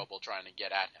more trouble trying to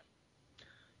get at him.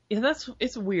 Yeah,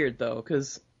 it's weird though,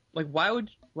 because why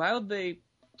would they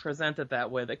present it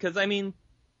that way? Because I mean,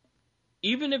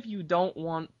 even if you don't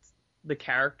want the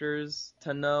characters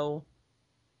to know,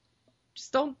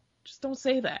 just don't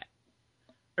say that.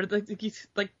 Or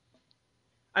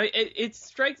it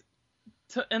strikes,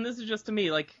 and this is just to me,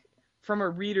 from a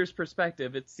reader's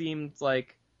perspective, it seems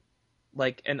like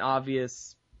an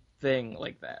obvious thing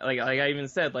like that. Like I even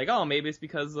said, oh, maybe it's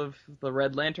because of the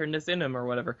Red Lanternness in him or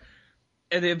whatever.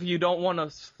 And if you don't want to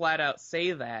flat out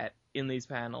say that in these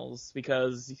panels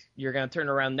because you're going to turn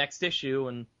around next issue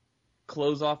and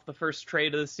close off the first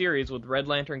trade of the series with Red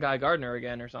Lantern Guy Gardner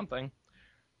again or something,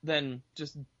 then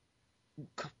just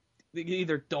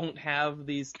either don't have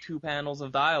these 2 panels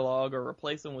of dialogue or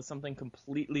replace them with something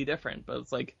completely different. But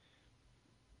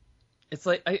it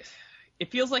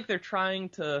feels like they're trying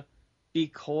to be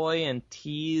coy and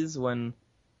tease when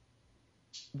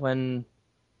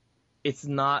it's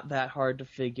not that hard to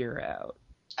figure out.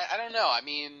 I don't know. I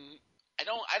mean,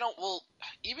 well,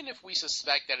 even if we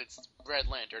suspect that it's Red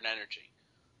Lantern energy,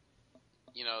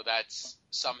 that's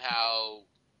somehow,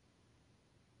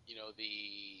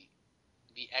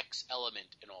 the X element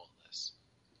in all of this.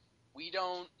 We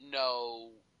don't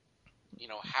know,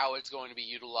 how it's going to be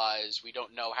utilized. We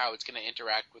don't know how it's going to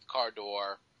interact with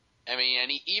Cardor. I mean,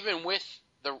 and even with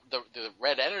the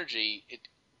red energy,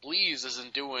 Bleeze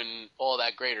isn't doing all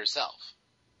that great herself.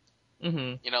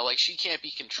 Mm-hmm. She can't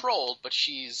be controlled, but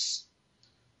she's,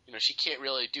 she can't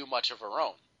really do much of her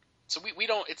own. So we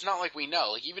don't, it's not like we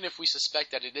know. Even if we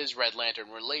suspect that it is Red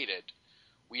Lantern related,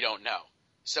 we don't know.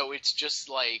 So it's just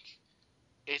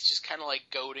kind of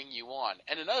goading you on.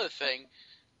 And another thing,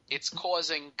 it's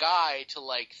causing Guy to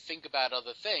think about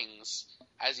other things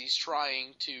as he's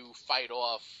trying to fight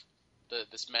off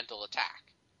this mental attack.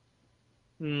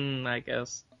 I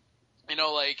guess.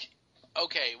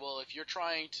 Okay, well, if you're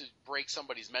trying to break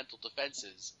somebody's mental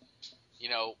defenses,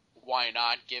 why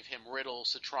not give him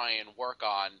riddles to try and work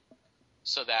on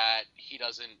so that he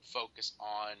doesn't focus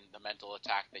on the mental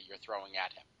attack that you're throwing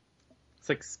at him? It's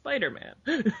like Spider-Man.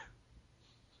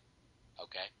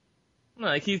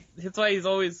 Okay. That's why he's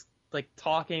always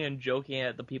talking and joking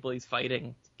at the people he's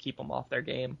fighting to keep them off their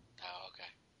game. Oh, okay.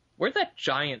 Where'd that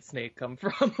giant snake come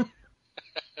from?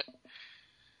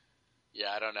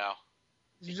 Yeah, I don't know.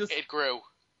 It grew.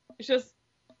 It's just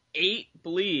 8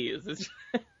 Bleeze.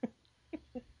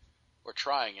 We're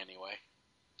trying anyway.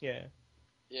 Yeah.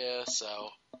 Yeah, so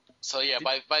yeah,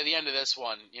 by the end of this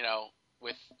one,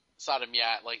 with Sodom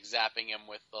Yat zapping him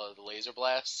with the laser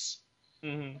blasts,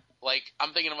 mm-hmm.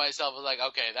 I'm thinking to myself,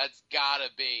 okay, that's gotta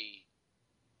be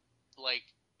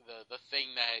the thing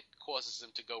that causes him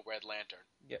to go Red Lantern.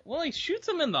 Yeah. Well, he shoots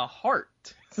him in the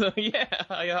heart, so yeah,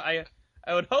 I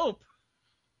would hope.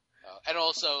 And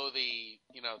also the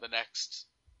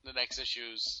next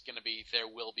issue's gonna be There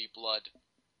Will Be Blood.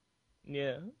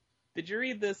 Yeah. Did you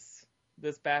read this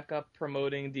backup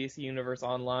promoting DC Universe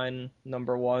Online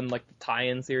 #1, the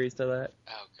tie-in series to that?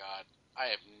 Oh God, I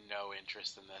have no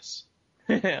interest in this.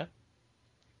 Yeah.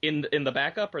 In the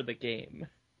backup or the game?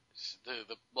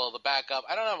 The backup.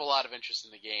 I don't have a lot of interest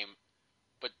in the game,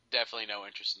 but definitely no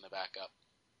interest in the backup.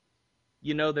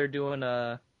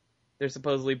 They're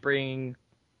supposedly bringing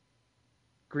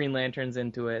Green Lanterns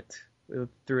into it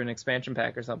through an expansion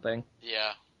pack or something.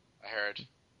 Yeah, I heard.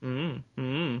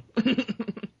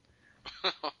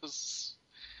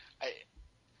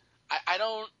 I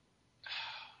don't.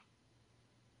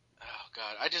 Oh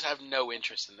God, I just have no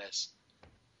interest in this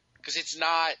because it's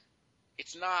not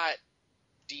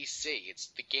DC. It's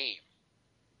the game.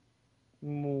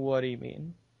 What do you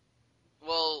mean?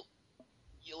 Well,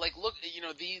 look,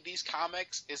 these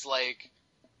comics is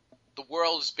the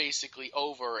world is basically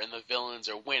over and the villains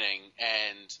are winning,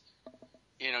 and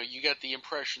you get the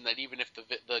impression that even if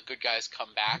the good guys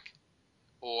come back,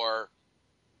 or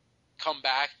come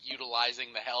back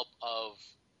utilizing the help of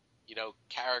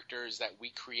characters that we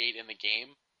create in the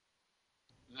game,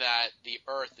 that the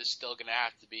Earth is still going to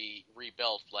have to be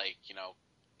rebuilt,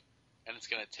 and it's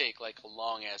going to take like a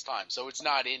long ass time. So it's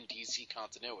not in DC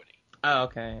continuity. Oh,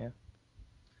 okay.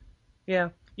 Yeah,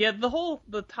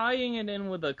 the tying it in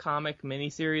with a comic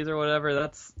miniseries or whatever,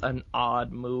 that's an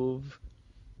odd move.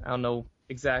 I don't know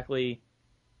exactly.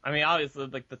 I mean, obviously,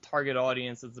 like, the target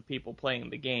audience is the people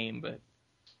playing the game, but...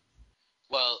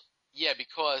 Well, yeah,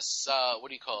 because, what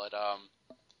do you call it?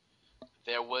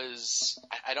 There was,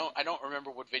 I don't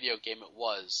remember what video game it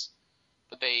was,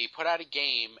 but they put out a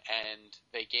game and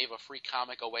they gave a free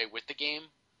comic away with the game,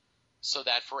 so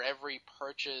that for every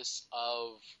purchase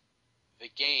of the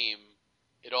game,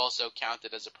 it also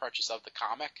counted as a purchase of the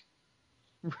comic.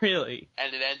 Really?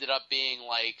 And it ended up being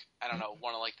like, I don't know,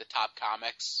 one of like the top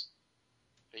comics.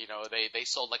 You know, they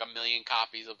sold like 1 million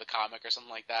copies of the comic or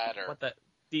something like that. Or What,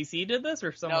 DC did this,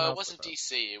 or someone else? No, it wasn't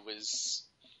DC. It was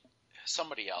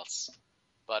somebody else.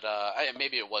 But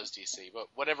maybe it was DC. But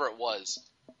whatever it was,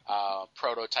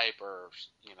 Prototype or,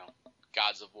 you know,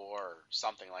 Gods of War or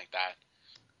something like that.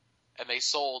 And they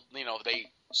sold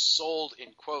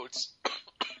in quotes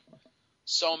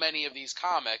so many of these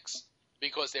comics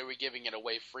because they were giving it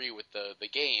away free with the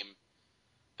game,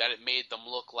 that it made them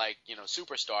look like, you know,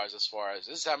 superstars as far as,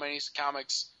 this is how many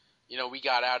comics, you know, we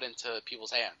got out into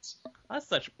people's hands. That's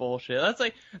such bullshit.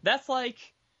 That's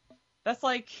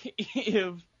like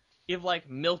if like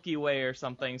Milky Way or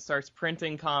something starts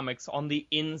printing comics on the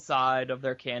inside of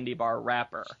their candy bar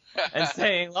wrapper and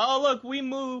saying, "Oh, look,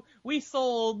 we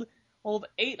sold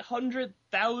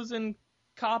 800,000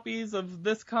 copies of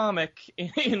this comic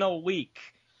in a week.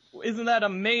 Isn't that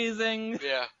amazing?"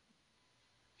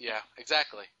 Yeah,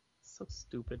 exactly. So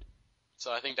stupid.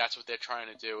 So I think that's what they're trying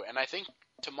to do. And I think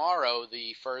tomorrow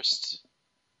the first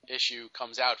issue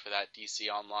comes out for that DC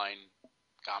Online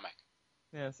comic.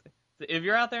 Yes. If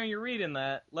you're out there and you're reading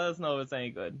that, let us know if it's any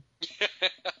good.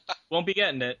 Won't be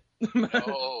getting it.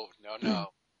 No.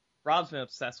 Rob's been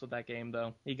obsessed with that game,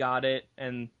 though. He got it,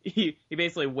 and he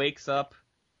basically wakes up,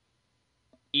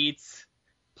 eats,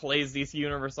 plays DC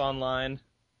Universe Online,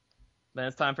 then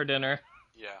it's time for dinner.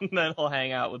 Yeah. And then he'll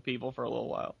hang out with people for a little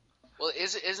while. Well,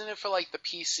 isn't it for like the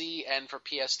PC and for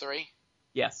PS3?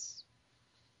 Yes.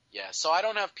 Yeah, so I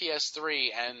don't have PS3,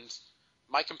 and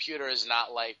my computer is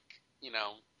not like, you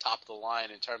know, top of the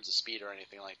line in terms of speed or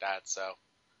anything like that, so.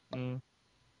 Mm.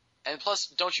 And plus,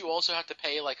 don't you also have to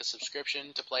pay like a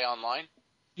subscription to play online?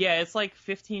 Yeah, it's like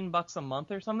 $15 a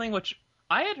month or something, which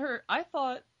I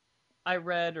thought I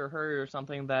read or heard or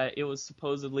something that it was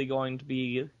supposedly going to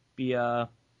be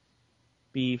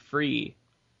free.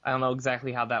 I don't know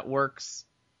exactly how that works,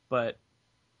 but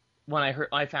when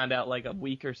I found out like a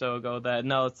week or so ago that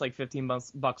no, it's like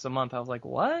 $15 a month. I was like,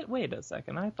 what? Wait a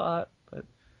second. I thought, but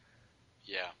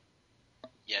yeah,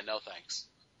 no thanks.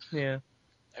 Yeah.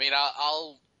 I mean,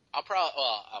 I'll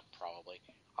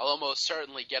almost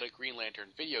certainly get a Green Lantern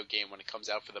video game when it comes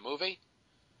out for the movie.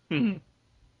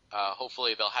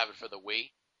 Hopefully they'll have it for the Wii.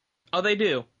 Oh, they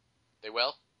do. They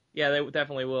will? Yeah, they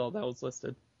definitely will. That was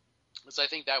listed. So I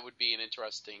think that would be an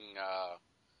interesting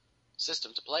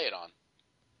system to play it on.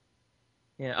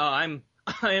 Yeah. Oh,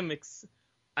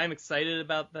 I'm excited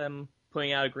about them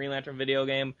putting out a Green Lantern video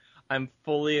game. I'm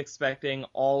fully expecting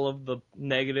all of the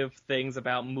negative things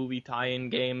about movie tie-in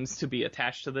games to be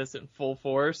attached to this in full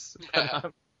force,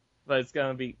 but it's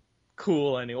gonna be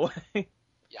cool anyway.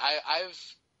 Yeah,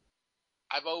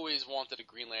 I've always wanted a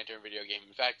Green Lantern video game.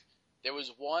 In fact, there was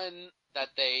one that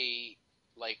they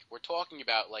were talking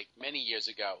about many years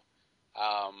ago,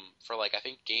 for I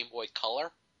think Game Boy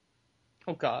Color.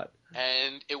 Oh God!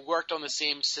 And it worked on the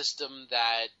same system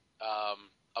that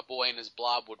A Boy and His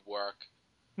Blob would work.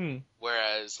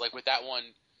 Whereas, with that one,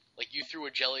 you threw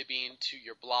a jelly bean to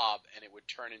your blob and it would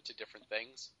turn into different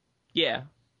things. Yeah.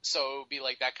 So it would be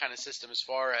that kind of system as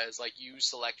far as, you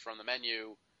select from the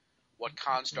menu what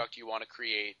construct you want to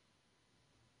create,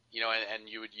 and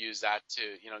you would use that to,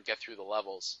 get through the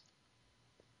levels.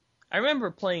 I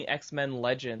remember playing X-Men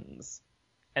Legends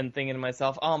and thinking to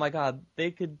myself, oh my God,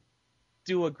 they could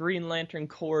do a Green Lantern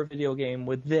Corps video game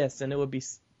with this and it would be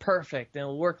perfect and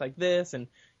it'll work like this and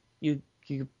you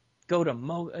go to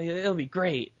it'll be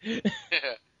great. Yeah.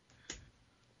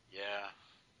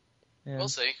 We'll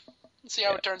see. Let's see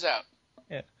how it turns out.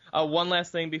 Yeah. One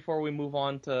last thing before we move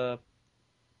on to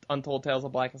Untold Tales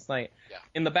of Blackest Night. Yeah.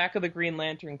 In the back of the Green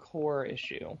Lantern Corps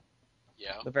issue,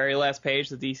 the very last page,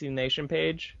 the DC Nation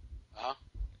page, uh-huh.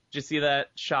 Did you see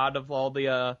that shot of all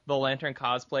the Lantern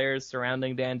cosplayers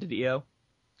surrounding Dan DiDio?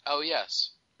 Oh,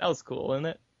 yes. That was cool, isn't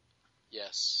it?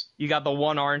 Yes. You got the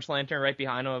one Orange Lantern right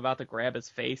behind him about to grab his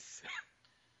face.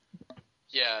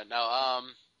 Yeah, no,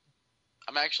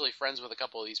 I'm actually friends with a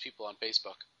couple of these people on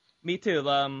Facebook. Me too.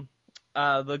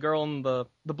 The girl in the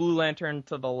Blue Lantern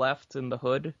to the left in the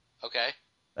hood. Okay.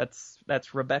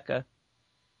 That's Rebecca.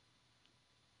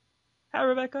 Hi,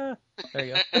 Rebecca. There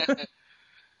you go.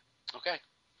 Okay.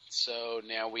 So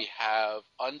now we have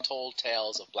Untold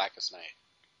Tales of Blackest Night.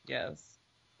 Yes.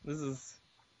 This is...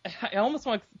 I almost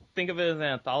want to think of it as an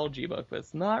anthology book, but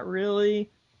it's not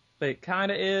really. But it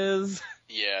kind of is.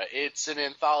 Yeah, it's an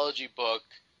anthology book,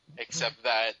 except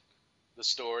that the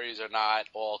stories are not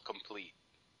all complete.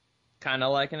 Kind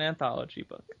of like an anthology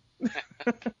book.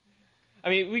 I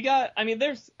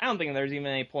don't think there's even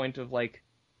any point of, like,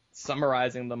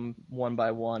 summarizing them one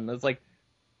by one. It's like...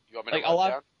 You want me to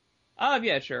run down?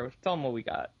 Yeah, sure. Tell them what we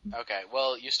got. Okay,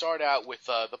 well, you start out with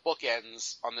the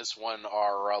bookends on this one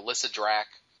are Lyssa Drac,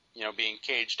 being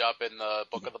caged up in the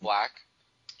Book of the Black.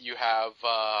 You have,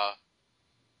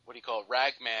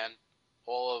 Ragman.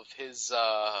 All of his,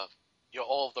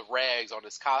 all of the rags on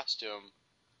his costume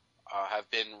have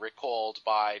been recalled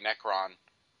by Necron.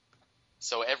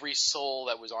 So every soul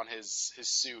that was on his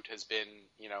suit has been,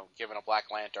 given a Black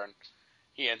Lantern.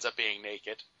 He ends up being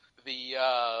naked.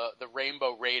 The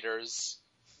Rainbow Raiders,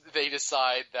 they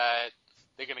decide that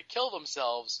they're going to kill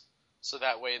themselves so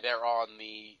that way they're on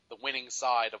the winning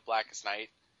side of Blackest Night.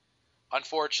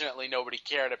 Unfortunately, nobody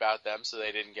cared about them, so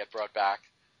they didn't get brought back.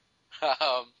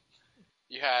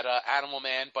 You had Animal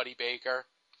Man, Buddy Baker.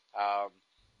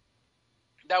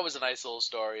 That was a nice little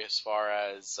story as far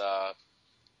as,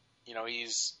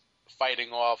 he's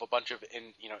fighting off a bunch of,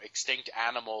 extinct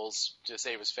animals to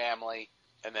save his family.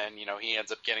 And then, he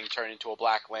ends up getting turned into a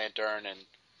Black Lantern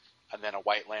and then a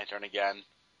White Lantern again.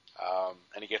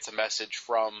 And he gets a message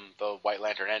from the White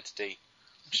Lantern entity,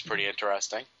 which is pretty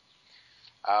interesting.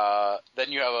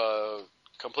 Then you have a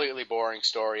completely boring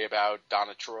story about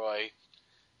Donna Troy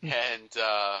and,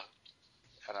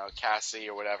 Cassie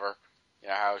or whatever.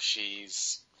 How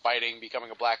she's fighting,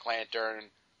 becoming a Black Lantern.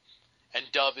 And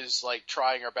Dove is, like,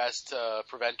 trying her best to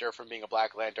prevent her from being a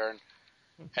Black Lantern.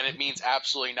 And it means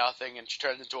absolutely nothing, and she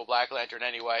turns into a Black Lantern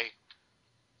anyway.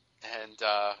 And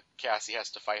Cassie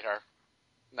has to fight her.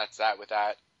 And that's that with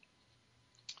that.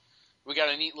 We got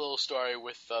a neat little story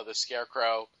with the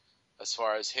Scarecrow, as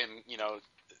far as him,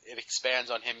 it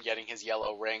expands on him getting his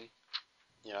yellow ring.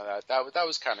 That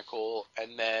was kind of cool.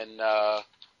 And then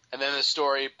the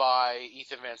story by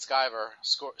Ethan Van Sciver,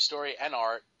 story and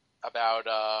art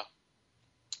about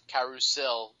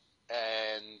Carousel,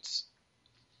 and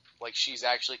like she's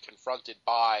actually confronted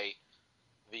by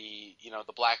the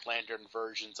Black Lantern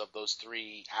versions of those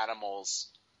three animals,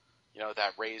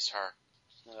 that raised her.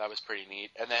 That was pretty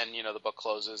neat. And then, the book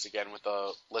closes again with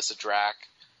Lyssa Drac,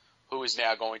 who is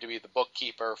now going to be the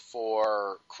bookkeeper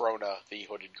for Krona, the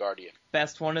Hooded Guardian.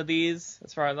 Best one of these,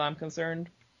 as far as I'm concerned,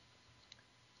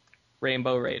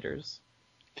 Rainbow Raiders.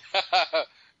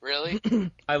 Really?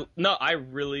 I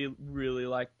really, really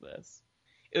liked this.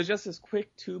 It was just this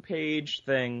quick 2-page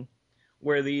thing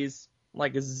where these,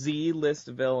 like, Z-list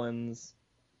villains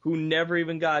who never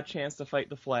even got a chance to fight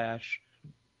the Flash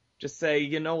just say,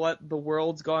 you know what, the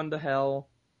world's gone to hell,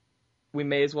 we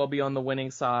may as well be on the winning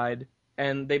side,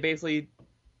 and they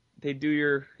do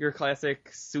your classic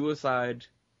suicide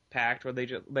pact where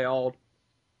they all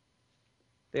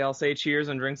say cheers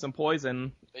and drink some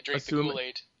poison. They drink the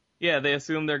Kool-Aid. Yeah, they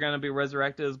assume they're going to be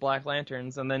resurrected as Black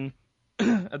Lanterns, and then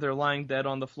they're lying dead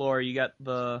on the floor. You got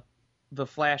the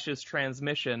Flash's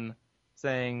transmission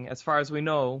saying, as far as we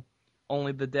know,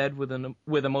 only the dead with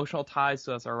emotional ties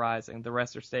to us are rising. The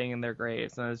rest are staying in their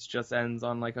graves. And it just ends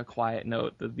on, like, a quiet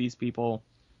note that these people,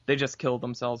 they just killed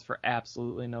themselves for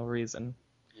absolutely no reason.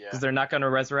 Yeah. Because they're not going to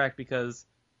resurrect, because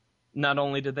not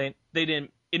only did they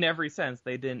didn't, in every sense,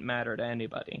 they didn't matter to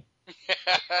anybody.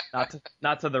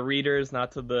 Not to the readers,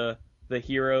 not to the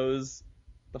heroes.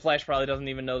 The Flash probably doesn't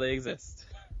even know they exist.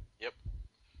 Yep.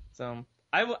 So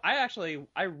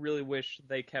I really wish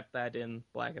they kept that in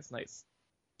Blackest Night.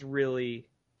 Really,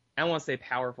 I don't want to say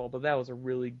powerful, but that was a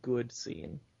really good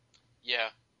scene. Yeah.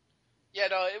 Yeah,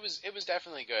 no, it was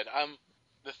definitely good.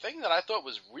 The thing that I thought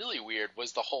was really weird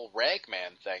was the whole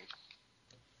Ragman thing.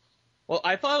 Well,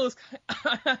 I thought it was...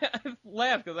 I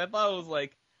laughed because I thought it was,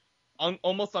 like,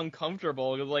 almost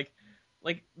uncomfortable. It was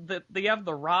they have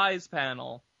the Rise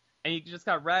panel, and you just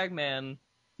got Ragman.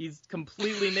 He's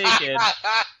completely naked.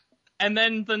 And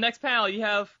then the next panel, you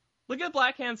have... Look at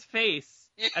Black Hand's face.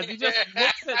 As he just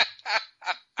looks at...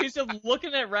 He's just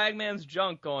looking at Ragman's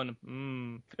junk going,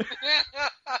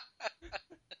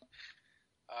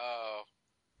 Oh.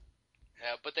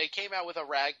 Yeah, but they came out with a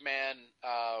Ragman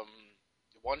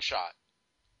one-shot.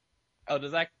 Oh, what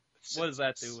does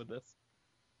that do with this?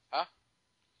 Huh?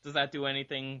 Does that do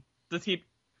anything? Does he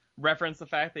reference the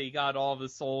fact that he got all of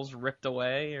his souls ripped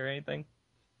away or anything?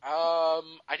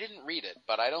 I didn't read it,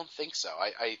 but I don't think so.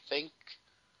 I think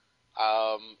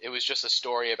it was just a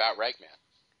story about Ragman.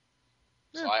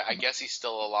 So I guess he's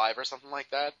still alive or something like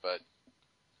that, but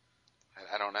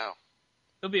I don't know.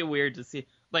 It'll be weird to see.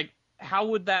 Like, how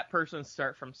would that person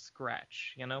start from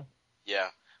scratch, you know? Yeah.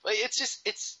 Like,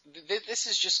 this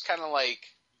is just kind of like,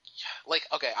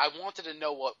 okay, I wanted to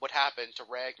know what happened to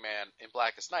Ragman in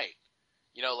Blackest Night.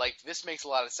 You know, like, this makes a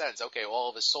lot of sense. Okay, all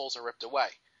of his souls are ripped away.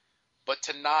 But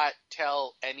to not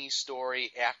tell any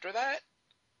story after that?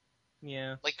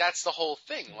 Yeah. Like, that's the whole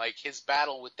thing. Like, his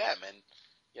battle with them. And,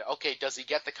 you know, okay, does he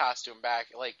get the costume back?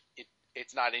 Like,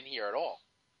 it's not in here at all.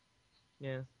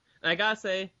 Yeah. And I gotta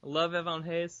say, I love Evan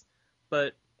Hayes,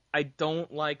 but I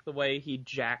don't like the way he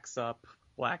jacks up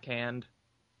Black Hand.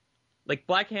 Like,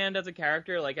 Black Hand as a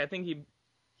character, like, I think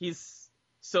he's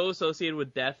so associated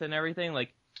with death and everything,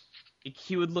 like,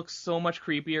 he would look so much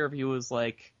creepier if he was,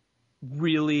 like,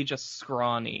 really just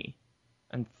scrawny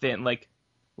and thin. Like,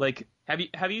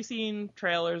 have you seen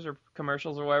trailers or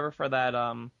commercials or whatever for that,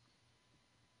 I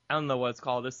don't know what it's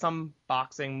called. There's some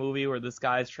boxing movie where this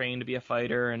guy's trained to be a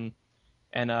fighter, and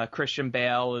Christian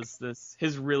Bale is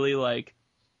his really, like,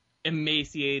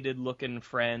 emaciated looking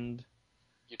friend.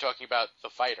 You're talking about The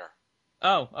Fighter.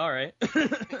 Oh, all right.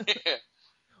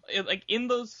 Like, in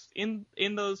those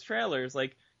trailers,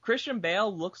 like, Christian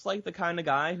Bale looks like the kind of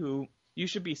guy who you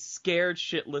should be scared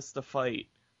shitless to fight,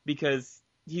 because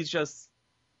he's just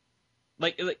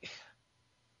like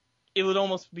it would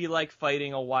almost be like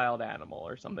fighting a wild animal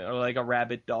or something, or like a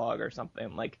rabid dog or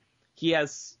something. Like, he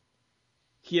has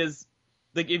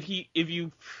like, if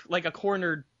you like a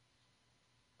cornered,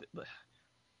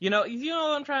 you know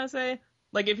what I'm trying to say?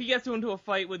 Like, if he gets into a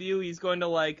fight with you, he's going to,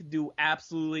 like, do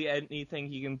absolutely anything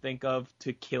he can think of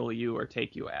to kill you or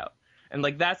take you out. And,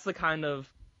 like, that's the kind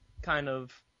of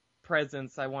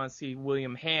presence I want to see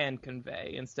William Hand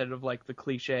convey, instead of, like, the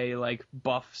cliche, like,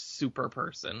 buff super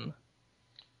person.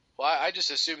 Well, I just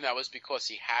assumed that was because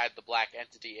he had the black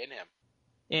entity in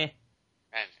him.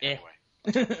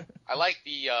 Anyway. I like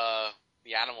the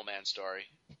Animal Man story.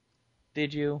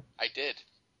 Did you? I did.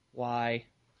 Why?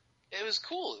 It was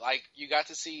cool. Like, you got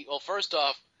to see, well, first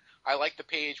off, I like the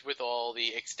page with all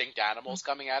the extinct animals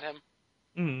coming at him.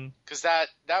 Mm-hmm. Because that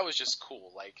was just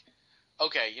cool. Like,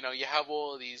 okay, you know, you have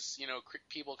all of these, you know,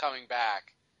 people coming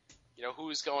back. You know,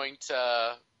 who's going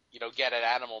to, you know, get at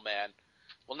Animal Man?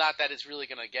 Well, not that it's really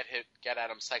going to get at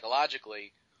him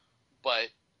psychologically, but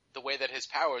the way that his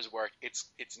powers work, it's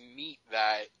neat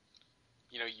that,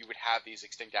 you know, you would have these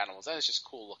extinct animals. And it's just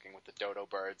cool looking with the dodo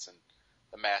birds and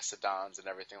the mastodons and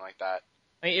everything like that.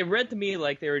 I mean, it read to me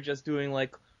like they were just doing,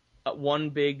 like,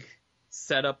 one big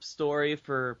setup story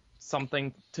for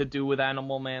something to do with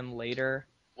Animal Man later.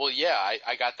 Well, yeah,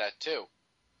 I got that too.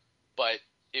 But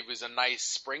it was a nice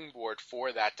springboard for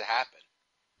that to happen.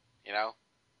 You know?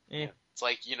 Yeah. It's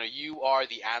like, you know, you are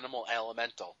the animal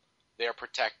elemental, their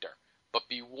protector. But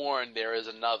be warned, there is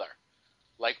another.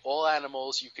 Like all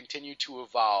animals, you continue to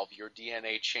evolve, your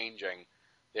DNA changing.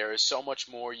 There is so much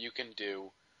more you can do,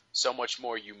 so much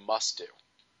more you must do.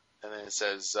 And then it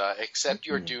says, accept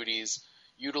your duties,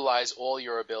 utilize all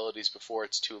your abilities before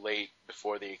it's too late,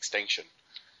 before the extinction.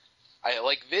 I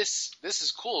like this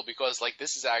is cool because, like,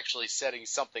 this is actually setting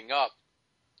something up,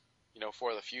 you know,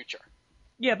 for the future.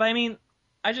 Yeah, but I mean,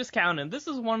 I just counted. This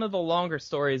is one of the longer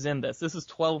stories in this. This is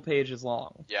 12 pages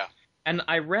long. Yeah. And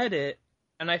I read it,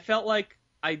 and I felt like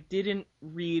I didn't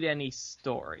read any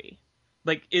story.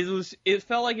 Like, it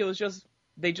felt like it was just,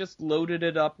 they just loaded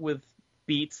it up with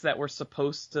beats that were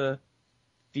supposed to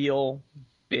feel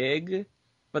big,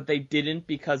 but they didn't,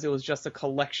 because it was just a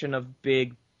collection of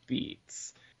big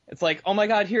beats. It's like, oh my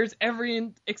god, here's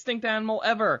every extinct animal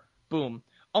ever. Boom.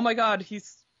 Oh my god,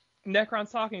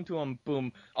 Necron's talking to him.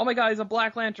 Boom. Oh my god, he's a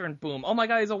Black Lantern. Boom. Oh my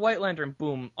god, he's a White Lantern.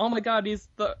 Boom. Oh my god, he's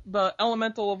the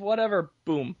elemental of whatever.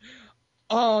 Boom.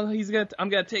 Oh, I'm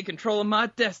gonna take control of my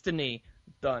destiny.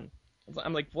 Done.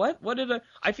 I'm like, what? What did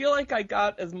I feel like I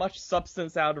got as much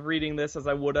substance out of reading this as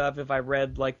I would have if I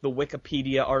read, like, the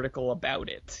Wikipedia article about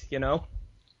it, you know?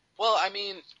 Well, I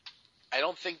mean, I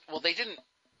don't think, well, they didn't,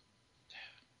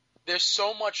 there's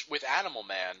so much with Animal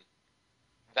Man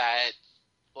that,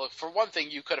 well, for one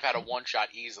thing, you could have had a one-shot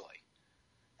easily.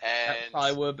 And that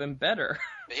probably would have been better.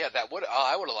 Yeah, I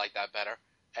would have liked that better.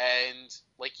 And,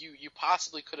 like, you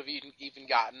possibly could have even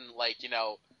gotten, like, you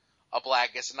know, a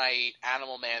Blackest Night,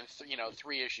 Animal Man,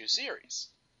 3-issue series.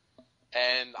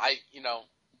 And I, you know,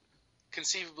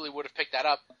 conceivably would have picked that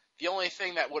up. The only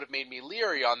thing that would have made me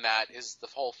leery on that is the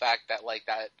whole fact that, like,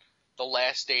 that the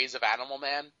last days of Animal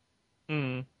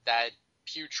Man, that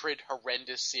putrid,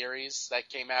 horrendous series that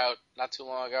came out not too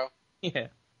long ago. Yeah.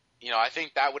 I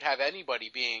think that would have anybody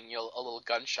being a little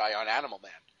gun shy on Animal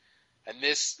Man. And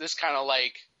this kind of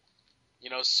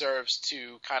serves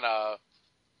to kind of,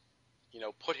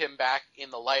 put him back in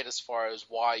the light as far as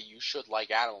why you should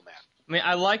like Animal Man. I mean,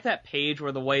 I like that page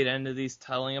where the white entity's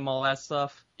telling him all that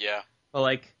stuff. Yeah.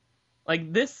 But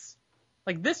this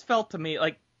felt to me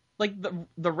like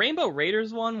the Rainbow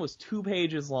Raiders one was 2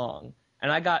 pages long,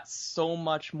 and I got so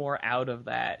much more out of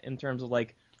that in terms of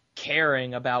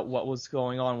caring about what was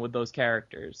going on with those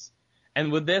characters.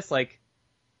 And with this,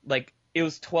 it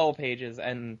was 12 pages,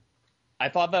 and I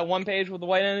thought that one page with the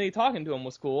white entity talking to him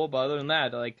was cool, but other than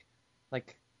that, I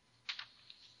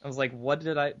was like, what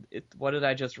did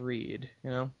I just read?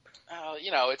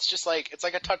 It's just it's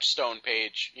like a touchstone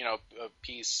page, a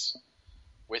piece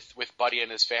with Buddy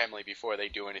and his family before they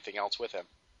do anything else with him.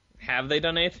 Have they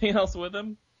done anything else with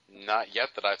him? Not yet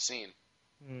that I've seen.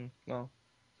 Well,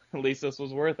 at least this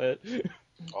was worth it.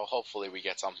 Well, hopefully we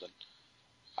get something.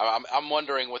 I'm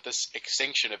wondering what this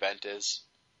Extinction event is.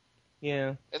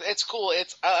 Yeah. It's cool.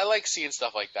 I like seeing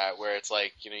stuff like that where it's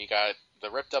you got the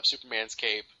ripped up Superman's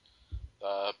cape,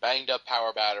 the banged up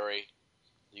power battery,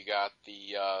 you got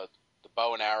the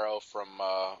bow and arrow from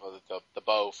the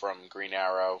bow from Green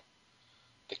Arrow,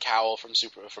 the cowl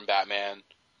from Batman,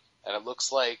 and it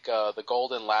looks like the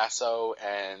golden lasso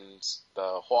and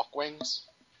the hawk wings.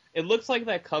 It looks like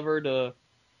that cover to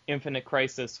Infinite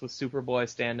Crisis with Superboy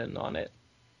standing on it,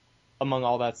 among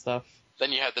all that stuff.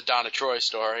 Then you had the Donna Troy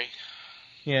story.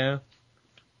 Yeah.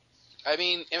 I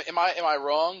mean, am I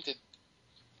wrong?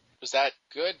 Was that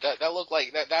good? That looked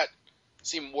like that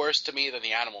seemed worse to me than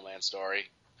the Animal Man story.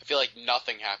 I feel like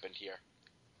nothing happened here.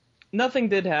 Nothing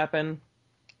did happen.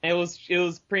 It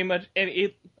was pretty much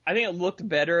I think it looked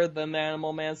better than the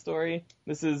Animal Man story.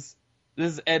 This is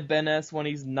Ed Benes when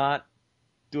he's not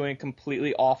doing a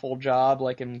completely awful job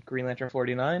like in Green Lantern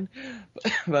 49.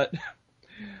 But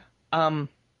I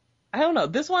don't know.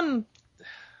 This one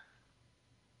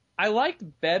I liked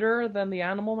better than the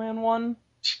Animal Man one.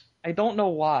 I don't know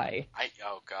why.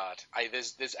 Oh god.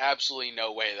 There's absolutely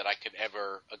no way that I could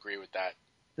ever agree with that.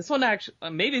 This one actually,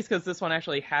 maybe it's because this one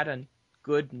actually had a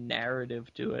good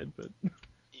narrative to it, but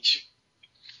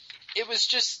it was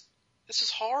just, this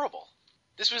was horrible.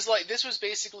 This was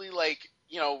basically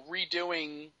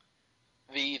redoing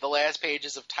the last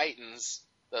pages of Titans,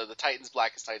 the Titans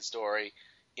Blackest Night story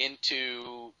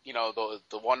into,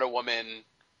 the Wonder Woman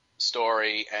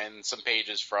story and some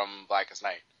pages from Blackest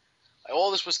Night.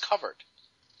 All this was covered,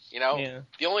 Yeah.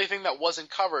 The only thing that wasn't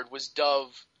covered was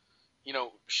Dove,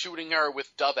 shooting her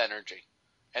with Dove energy.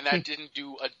 And that didn't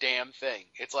do a damn thing.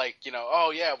 It's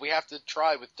oh yeah, we have to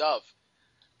try with Dove.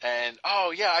 And,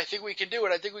 oh yeah, I think we can do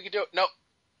it. Nope,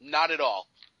 not at all.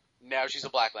 Now she's a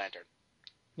Black Lantern.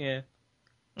 Yeah.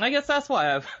 I guess that's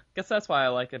why I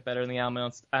like it better than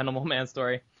the Animal Man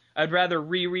story. I'd rather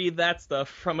reread that stuff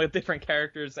from a different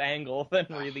character's angle than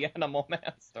read the Animal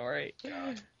Man story.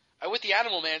 God. With the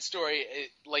Animal Man story,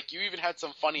 you even had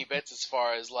some funny bits as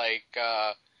far as,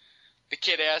 the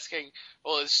kid asking,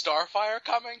 well, is Starfire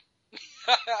coming?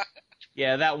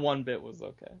 Yeah, that one bit was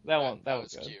okay. That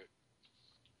was good. Cute.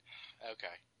 Okay.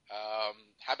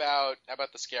 How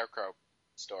about the Scarecrow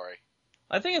story?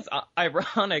 I think it's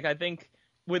ironic. I think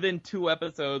within 2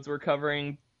 episodes we're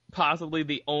covering possibly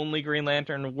the only Green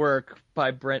Lantern work by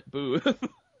Brent Booth.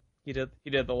 He did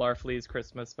the Larfleeze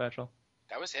Christmas special.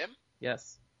 That was him?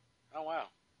 Yes. Oh wow.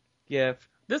 Yeah,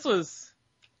 this was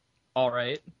all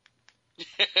right.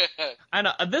 I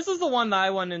know this is the one that I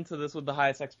went into this with the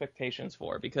highest expectations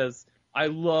for because I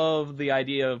love the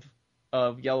idea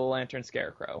of Yellow Lantern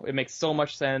Scarecrow. It makes so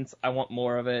much sense. I want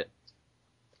more of it.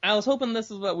 I was hoping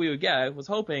this is what we would get. I was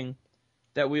hoping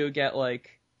that we would get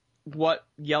what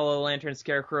Yellow Lantern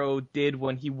Scarecrow did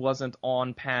when he wasn't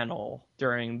on panel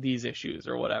during these issues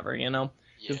or whatever, Yeah.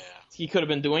 He could have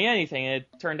been doing anything, and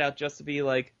it turned out just to be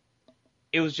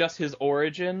it was just his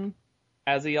origin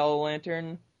as a Yellow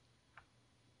Lantern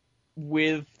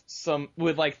with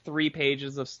 3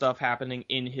 pages of stuff happening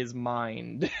in his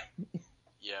mind.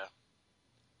 Yeah.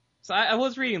 So I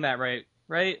was reading that right?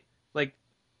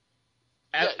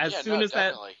 As soon as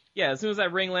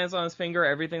that ring lands on his finger,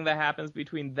 everything that happens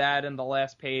between that and the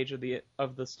last page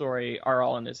of the story are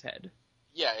all in his head.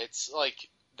 Yeah, it's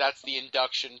that's the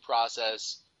induction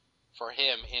process for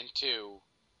him into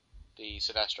the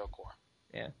Sinestro Corps.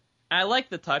 Yeah. I like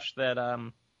the touch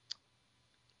that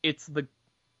it's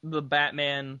the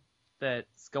Batman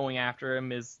that's going after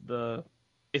him is the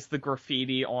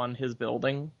graffiti on his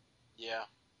building. Yeah.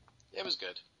 It was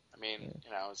good. I mean,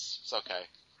 it's okay.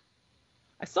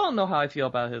 I still don't know how I feel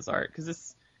about his art,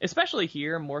 because especially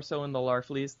here, more so in the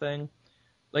Larfleeze thing.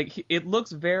 Like, it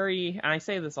looks very, and I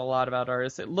say this a lot about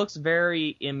artists, it looks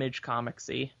very Image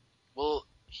comicsy. Well,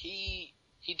 he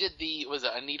did was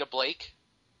it Anita Blake?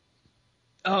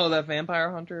 Oh, that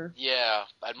vampire hunter? Yeah,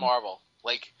 at Marvel.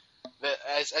 Like,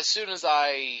 as soon as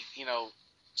I,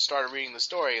 started reading the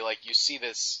story, like, you see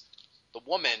the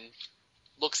woman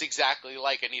looks exactly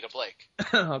like Anita Blake.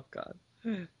 Oh, God.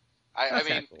 I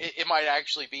mean, cool. It might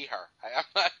actually be her.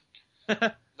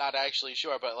 I'm not actually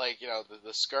sure, but, like,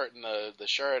 the skirt and the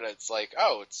shirt, it's like,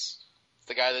 oh, it's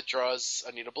the guy that draws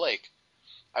Anita Blake.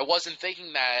 I wasn't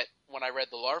thinking that when I read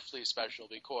the Larfleeze special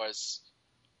because,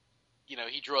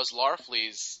 he draws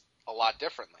Larfleeze a lot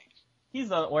differently. He's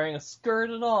not wearing a skirt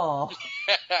at all.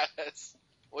 Yes.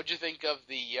 What'd you think of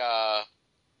the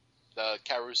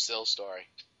Carousel story?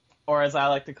 Or as I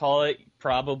like to call it,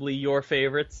 probably your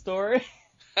favorite story.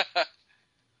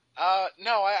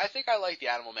 No, I think I like the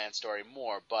Animal Man story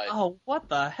more, but... Oh, what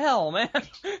the hell, man?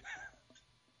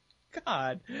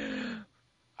 God.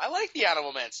 I like the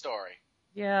Animal Man story.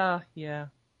 Yeah,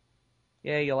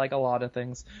 you like a lot of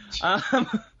things. I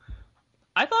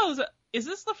thought is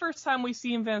this the first time we've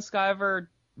seen Van Sciver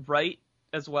write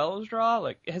as well as draw?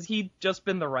 Like, has he just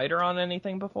been the writer on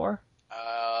anything before?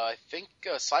 I think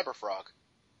Cyberfrog.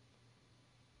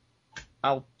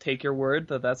 I'll take your word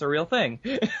that that's a real thing.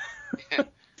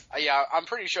 Yeah, I'm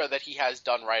pretty sure that he has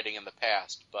done writing in the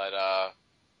past, but I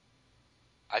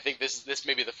think this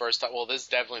may be the first time. Well, this is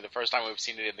definitely the first time we've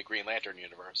seen it in the Green Lantern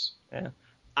universe. Yeah,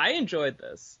 I enjoyed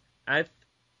this.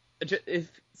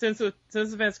 Since the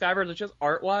Van Sciver, just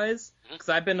art wise, because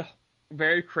I've been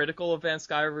very critical of Van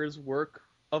Sciver's work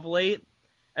of late,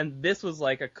 and this was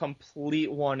like a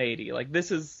complete 180. Like this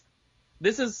is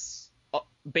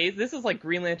like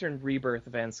Green Lantern Rebirth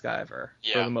Van Sciver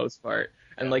for the most part,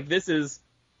 and like this is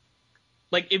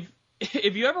like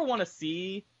if you ever want to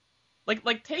see like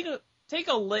take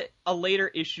a later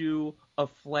issue of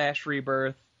Flash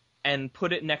Rebirth and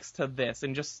put it next to this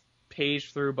and just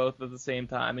page through both at the same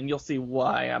time, and you'll see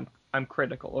why I'm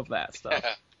critical of that stuff.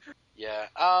 Yeah.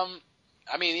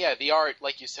 I mean, yeah, the art,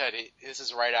 like you said, this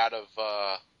is right out of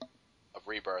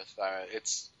Rebirth.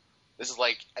 This is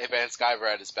like Van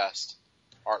Sciver at his best,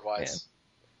 art wise.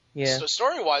 Yeah. So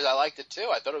story wise, I liked it too.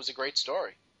 I thought it was a great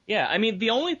story. Yeah, I mean,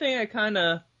 the only thing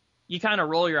you kind of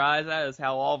roll your eyes at is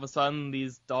how all of a sudden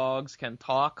these dogs can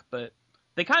talk, but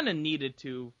they kind of needed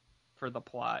to for the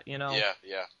plot, Yeah.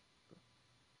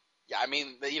 Yeah, I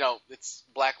mean, it's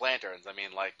Black Lanterns. I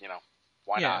mean, like,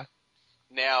 why not?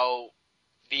 Now,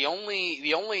 the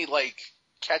only like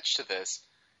catch to this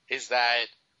is that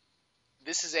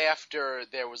this is after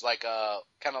there was like a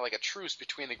kind of like a truce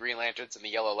between the Green Lanterns and the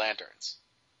Yellow Lanterns.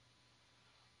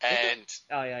 And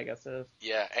oh yeah, I guess it is.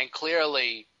 Yeah, and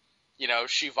clearly,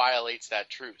 she violates that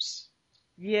truce.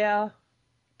 Yeah,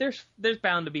 there's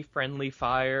bound to be friendly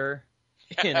fire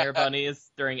in Air Bunnies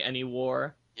during any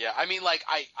war. Yeah, I mean, like,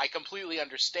 I completely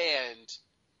understand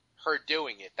her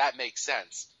doing it. That makes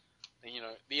sense.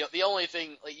 The only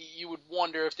thing, like, you would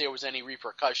wonder if there was any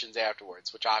repercussions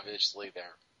afterwards, which obviously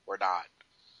there were not.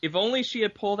 If only she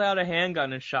had pulled out a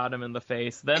handgun and shot him in the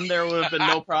face, then there would have been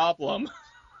no problem.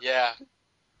 Yeah.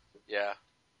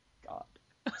 God.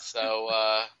 So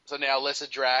now Lyssa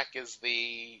Drac is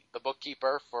the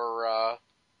bookkeeper for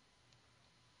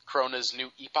Krona's new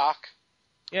epoch.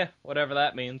 Yeah, whatever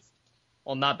that means.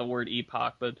 Well, not the word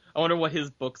epoch, but I wonder what his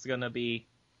book's gonna be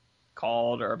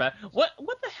called or about. What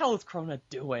the hell is Krona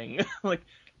doing? Like,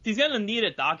 he's gonna need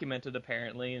it documented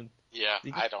apparently. And yeah,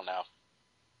 I don't know.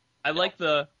 I like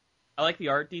the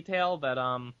art detail that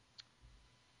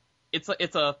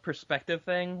it's a perspective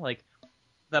thing. Like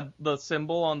the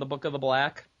symbol on the Book of the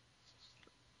Black,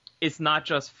 it's not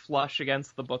just flush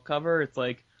against the book cover. It's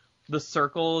like the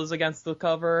circle is against the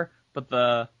cover, but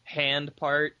the hand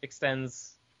part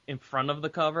extends in front of the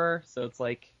cover, so it's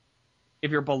like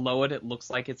if you're below it, it looks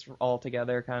like it's all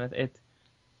together. Kind of. It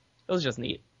was just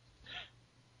neat.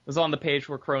 It was on the page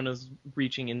where Krona's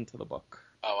reaching into the book.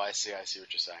 Oh, I see what you're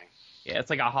saying. Yeah, it's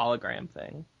like a hologram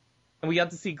thing, and we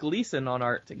got to see Gleason on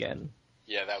art again.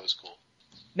 Yeah, that was cool.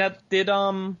 Now, did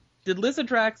Lyssa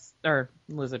Drax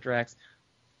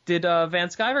did Van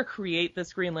Sciver create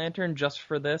this Green Lantern just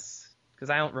for this? Because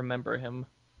I don't remember him.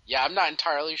 Yeah, I'm not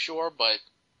entirely sure, but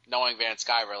knowing Van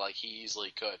Sciver, like, he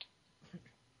easily could.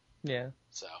 Yeah.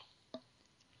 So.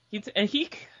 He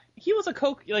was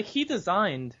he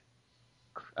designed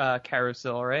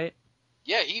Carousel, right?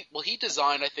 Yeah, he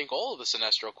designed, I think, all of the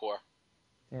Sinestro Corps.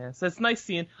 Yeah, so it's nice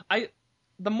seeing.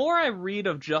 The more I read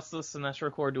of just the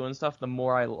Sinestro Corps doing stuff, the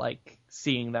more I like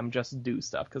seeing them just do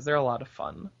stuff, because they're a lot of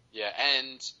fun. Yeah,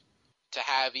 and to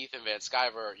have Ethan Van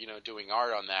Sciver, doing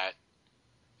art on that,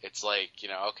 it's like,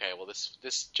 okay, well,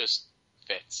 this just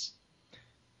fits.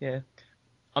 Yeah.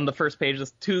 On the first page,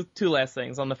 just two last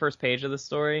things. On the first page of the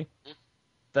story,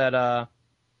 that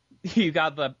you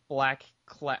got the black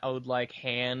cloud-like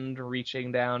hand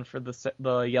reaching down for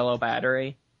the yellow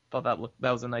battery. Thought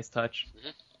that was a nice touch. Mm-hmm.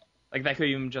 Like, that could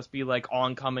even just be, like,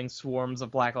 oncoming swarms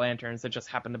of Black Lanterns that just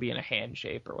happen to be in a hand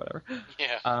shape or whatever.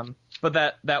 Yeah. But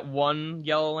that one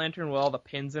Yellow Lantern with all the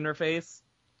pins in her face,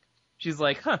 she's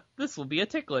like, this will be a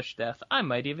ticklish death. I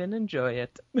might even enjoy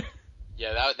it.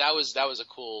 Yeah, that was a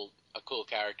cool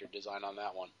character design on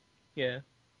that one. Yeah.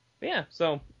 But yeah,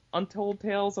 so, Untold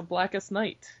Tales of Blackest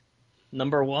Night.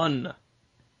 Number 1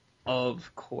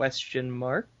 of question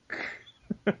mark.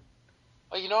 Well,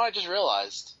 I just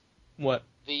realized. What?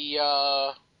 The,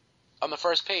 on the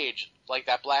first page, like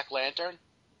that Black Lantern,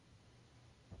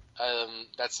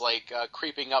 that's like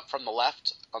creeping up from the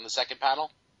left on the second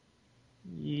panel.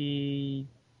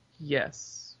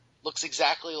 Yes. Looks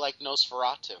exactly like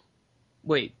Nosferatu.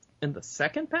 Wait, in the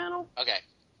second panel? Okay.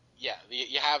 Yeah,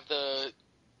 you have the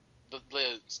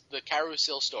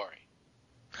Carousel story.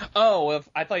 Oh,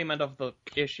 I thought you meant of the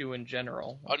issue in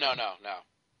general. Oh, no.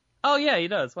 Oh, yeah, he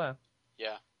does, wow.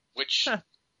 Yeah, which...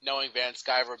 Knowing Van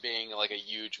Sciver being like a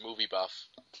huge movie buff,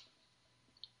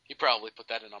 he probably put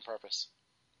that in on purpose.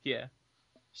 Yeah.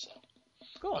 So,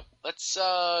 cool. Let's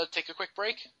take a quick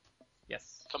break.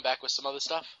 Yes. Come back with some other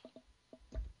stuff.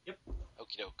 Yep.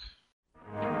 Okie doke.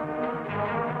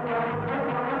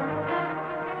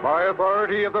 By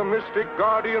authority of the mystic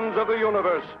guardians of the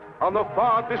universe, on the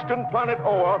far distant planet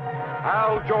Oa,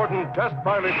 Hal Jordan, test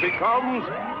pilot, becomes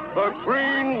the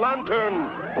Green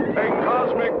Lantern, a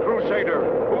cosmic crusader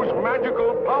whose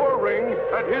magical power ring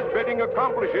at his bidding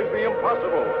accomplishes the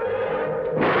impossible.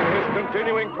 In his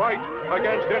continuing fight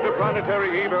against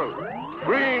interplanetary evil,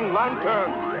 Green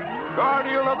Lantern,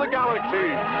 Guardian of the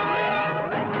Galaxy.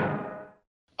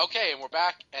 Okay, and we're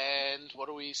back, and what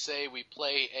do we say? We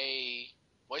play a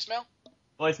voicemail?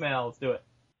 Voicemail, let's do it.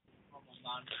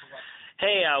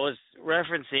 Hey, I was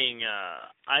referencing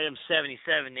item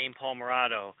 77 named Paul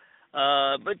Morado.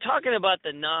 But talking about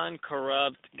the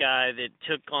non-corrupt guy that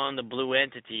took on the blue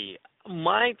entity,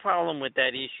 my problem with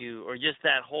that issue, or just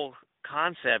that whole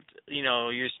concept,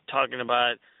 you're talking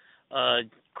about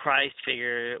Christ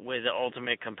figure with the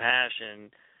ultimate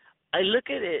compassion. I look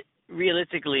at it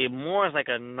realistically more as like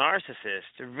a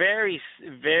narcissist, very,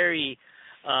 very,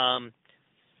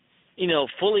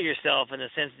 full of yourself in a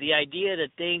sense. The idea to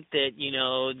think that,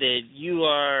 that you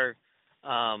are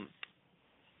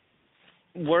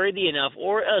worthy enough,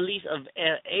 or at least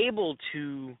able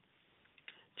to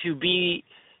be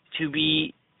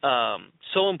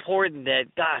so important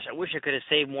that, gosh, I wish I could have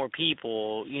saved more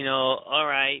people. All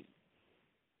right.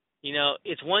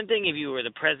 It's one thing if you were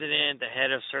the president, the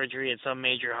head of surgery at some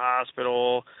major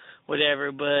hospital,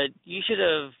 whatever, but you should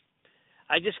have.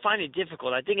 I just find it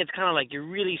difficult. I think it's kind of like you're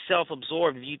really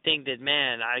self-absorbed if you think that,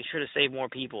 man, I should have saved more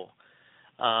people.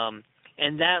 And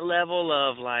that level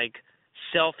of, like,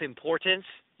 self-importance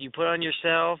you put on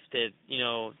yourself that,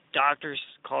 doctors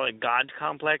call it God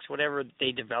complex, whatever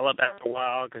they develop after a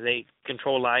while because they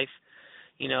control life,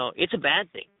 it's a bad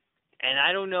thing. And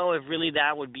I don't know if really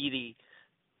that would be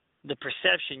the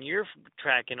perception you're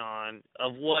tracking on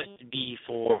of what it would be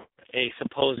for a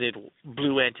supposed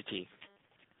blue entity.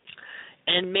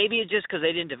 And maybe it's just because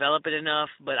they didn't develop it enough,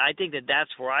 but I think that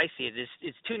that's where I see it.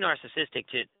 It's too narcissistic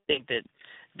to think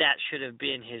that should have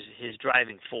been his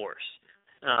driving force.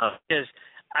 Because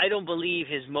I don't believe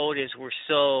his motives were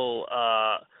so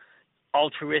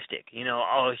altruistic. He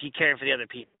caring for the other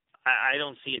people. I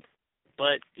don't see it.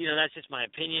 But, that's just my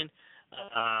opinion.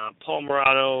 Paul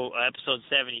Morado, episode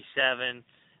 77.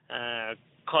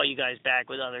 Call you guys back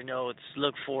with other notes.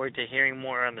 Look forward to hearing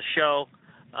more on the show.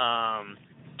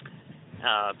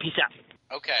 Peace out.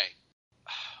 Okay.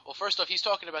 Well, first off, he's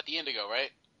talking about the indigo, right?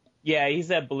 Yeah, he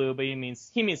said blue, but he means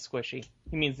squishy.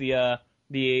 He means the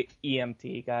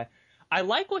EMT guy. I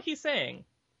like what he's saying.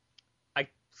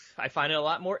 I find it a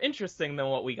lot more interesting than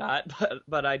what we got,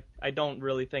 but I don't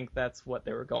really think that's what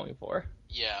they were going for.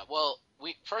 Yeah, well,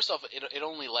 first off, it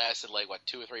only lasted like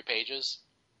 2 or 3 pages.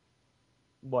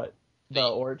 What? The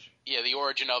origin? Yeah, the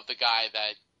origin of the guy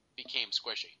that became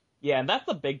squishy. Yeah, and that's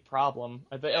the big problem.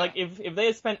 Yeah. Like if they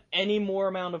had spent any more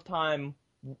amount of time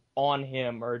on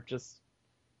him, or just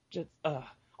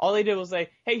all they did was say,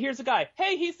 "Hey, here's a guy.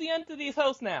 Hey, he's the entity's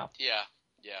host now." Yeah.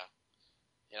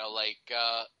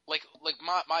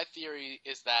 My theory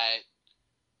is that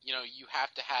you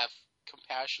have to have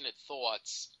compassionate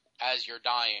thoughts as you're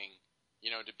dying,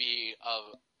 to be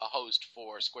a host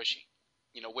for Squishy.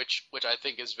 which I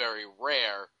think is very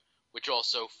rare, which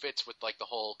also fits with like the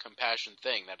whole compassion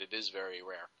thing, that it is very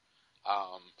rare.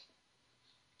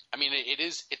 I mean,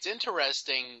 it's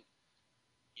interesting,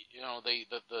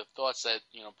 the thoughts that,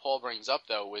 Paul brings up,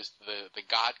 though, was the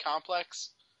God complex.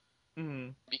 Mm-hmm.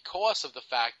 Because of the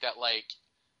fact that, like,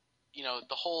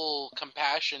 the whole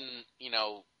compassion,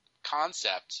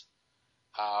 concept,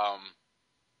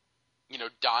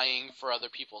 dying for other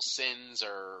people's sins,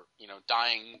 or,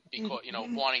 dying because,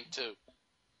 wanting to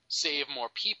save more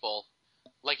people,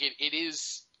 like, it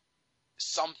is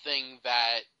something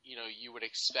that, you would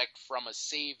expect from a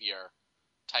savior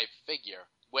type figure,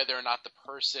 whether or not the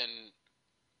person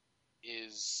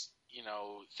is,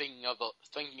 thinking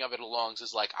of it along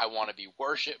as like, I want to be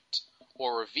worshipped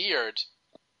or revered,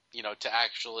 to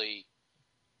actually,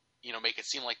 make it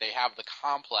seem like they have the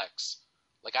complex.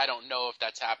 Like, I don't know if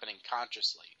that's happening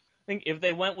consciously. I think if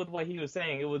they went with what he was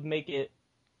saying, it would make it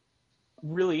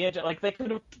really interesting. Like, they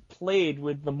could have played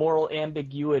with the moral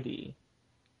ambiguity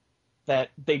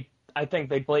that I think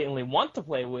they blatantly want to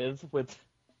play with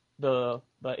the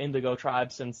Indigo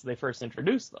tribe since they first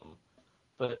introduced them.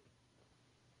 But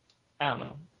I don't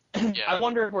know. Yeah. I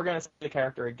wonder if we're gonna see the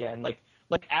character again. Like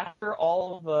after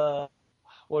all the,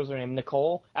 what was her name,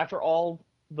 Nicole? After all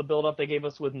the build up they gave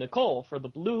us with Nicole for the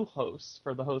blue host,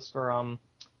 for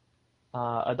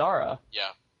Adara.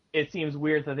 Yeah. It seems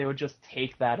weird that they would just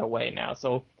take that away now.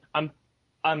 So I'm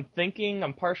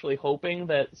partially hoping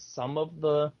that some of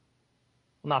the,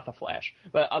 not the Flash,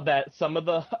 but that some of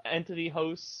the entity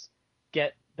hosts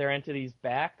get their entities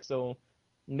back. So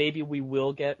maybe we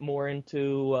will get more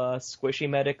into Squishy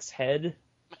Medic's head.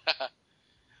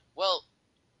 Well,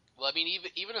 I mean,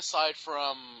 even aside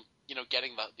from,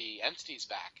 getting the entities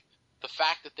back, the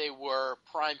fact that they were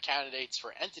prime candidates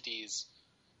for entities,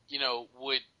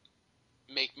 would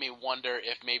make me wonder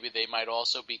if maybe they might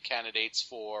also be candidates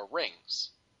for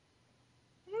rings.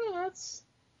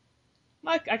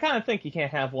 I kind of think you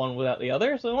can't have one without the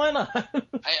other, so why not?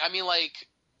 I mean, like,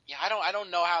 yeah, I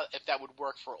don't know if that would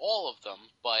work for all of them,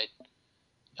 but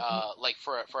like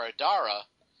for Adara,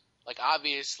 like,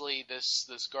 obviously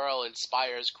this girl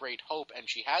inspires great hope, and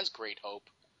she has great hope,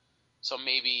 so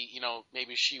maybe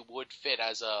she would fit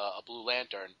as a Blue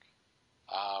Lantern.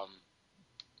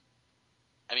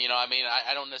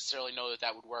 I don't necessarily know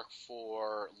that would work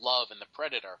for Love and the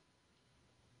Predator.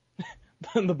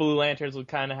 The Blue Lanterns would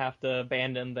kind of have to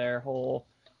abandon their whole,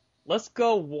 let's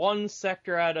go one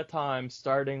sector at a time,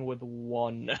 starting with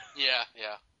one.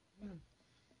 Yeah.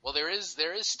 Well, there is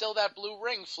still that blue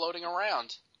ring floating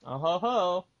around. Oh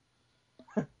ho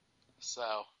ho.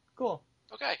 So. Cool.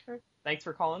 Okay. Thanks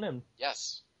for calling in.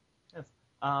 Yes.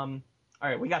 All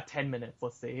right, we got 10 minutes.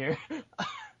 Let's see here.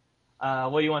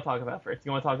 What do you want to talk about first?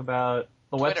 You want to talk about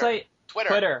the website?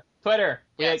 Twitter.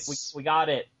 Yes. We got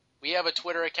it. We have a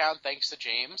Twitter account thanks to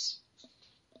James,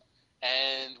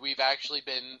 and we've actually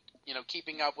been,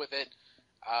 keeping up with it.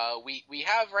 We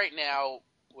have right now,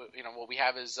 what we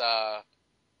have is,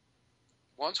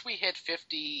 once we hit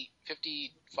 50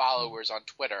 followers on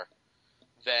Twitter,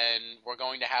 then we're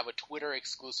going to have a Twitter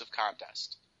exclusive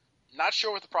contest. Not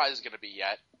sure what the prize is going to be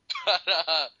yet, but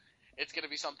it's going to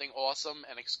be something awesome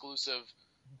and exclusive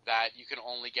that you can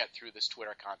only get through this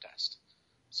Twitter contest.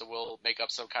 So we'll make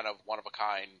up some kind of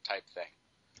one-of-a-kind type thing.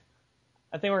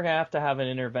 I think we're going to have an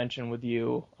intervention with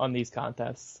you on these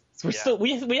contests. So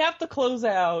we have to close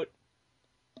out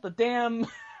the damn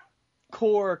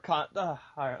core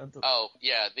Oh,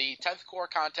 yeah, the 10th core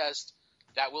contest,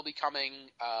 that will be coming,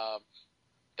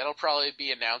 that'll probably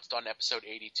be announced on episode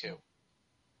 82.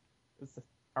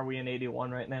 Are we in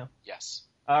 81 right now? Yes.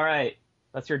 All right.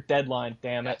 That's your deadline,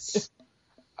 damn it. Yes.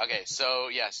 Okay, so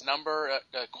yes, the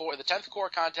 10th core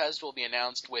contest will be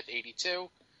announced with 82.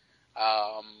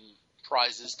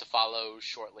 Prizes to follow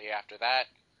shortly after that.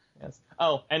 Yes.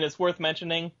 Oh, and it's worth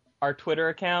mentioning, our Twitter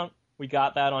account, we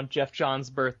got that on Jeff John's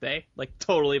birthday, like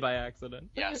totally by accident.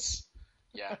 Yes.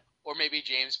 Yeah. Or maybe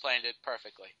James planned it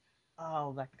perfectly.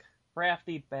 Oh, that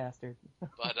crafty bastard.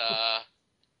 But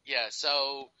yeah,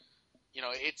 so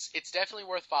it's definitely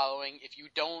worth following. If you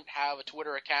don't have a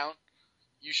Twitter account,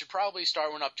 you should probably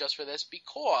start one up just for this,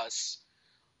 because,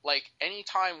 like,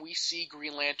 anytime we see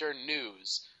Green Lantern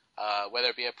news, whether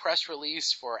it be a press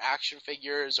release for action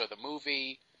figures or the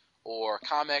movie or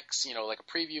comics, like a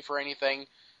preview for anything,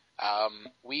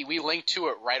 we link to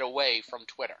it right away from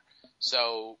Twitter.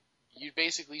 So you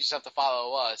basically just have to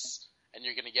follow us, and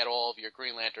you're going to get all of your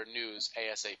Green Lantern news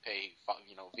ASAP,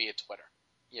 via Twitter.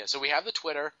 Yeah, so we have the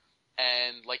Twitter,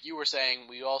 and like you were saying,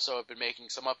 we also have been making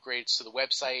some upgrades to the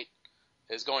website.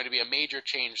 There's going to be a major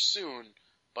change soon,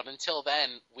 but until then,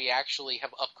 we actually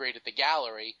have upgraded the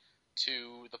gallery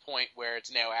to the point where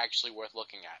it's now actually worth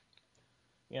looking at.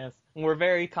 Yes, and we're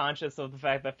very conscious of the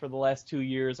fact that for the last 2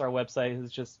 years our website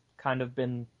has just kind of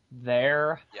been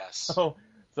there. Yes. So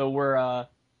we're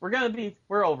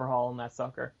overhauling that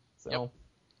sucker. So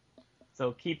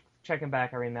keep checking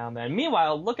back every now and then.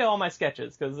 Meanwhile, look at all my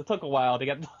sketches because it took a while to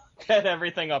get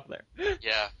everything up there.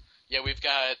 Yeah, we've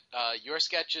got your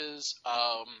sketches.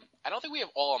 I don't think we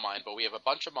have all of mine, but we have a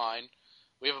bunch of mine.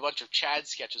 We have a bunch of Chad's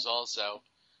sketches also.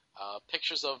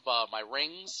 Pictures of my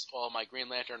rings, all my Green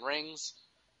Lantern rings.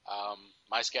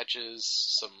 My sketches,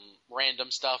 some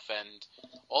random stuff, and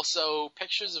also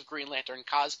pictures of Green Lantern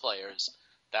cosplayers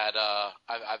that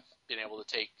I've been able to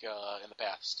take in the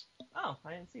past. Oh,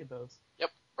 I didn't see those.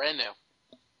 Yep, brand new.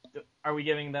 Are we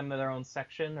giving them their own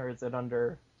section, or is it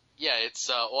under... Yeah, it's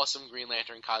Awesome Green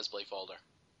Lantern Cosplay folder.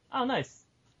 Oh, nice.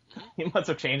 You must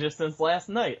have changed it since last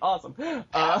night. Awesome.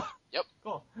 Yep.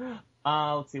 Cool.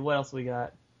 Let's see, what else we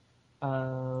got?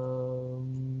 Still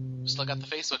got the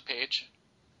Facebook page.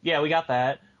 Yeah, we got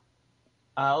that.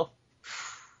 Oh,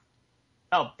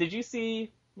 did you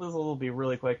see... This will be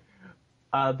really quick.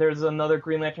 There's another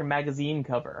Green Lantern magazine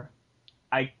cover.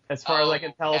 As far as I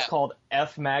can tell, it's called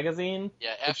F Magazine.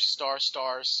 Yeah, F star.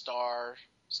 So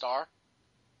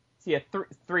yeah,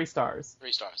 3 stars.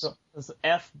 3 stars. So it's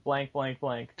F blank blank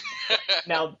blank.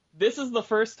 Now, this is the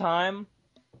first time.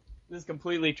 This is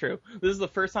completely true. This is the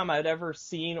first time I'd ever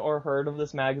seen or heard of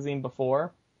this magazine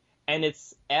before, and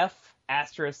it's F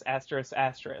asterisk asterisk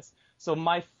asterisk. So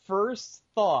my first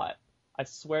thought, I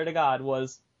swear to God,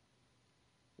 was,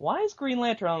 why is Green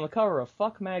Lantern on the cover of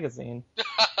Fuck Magazine?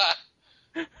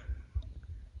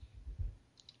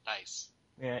 Nice.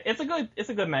 Yeah, it's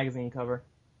a good magazine cover.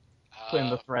 Put in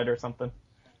the thread or something.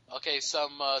 Okay,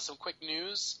 some quick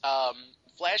news.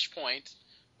 Flashpoint,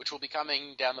 which will be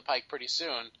coming down the pike pretty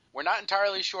soon. We're not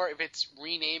entirely sure if it's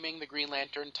renaming the Green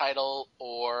Lantern title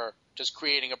or just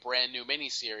creating a brand new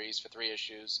miniseries for 3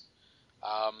 issues.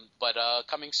 But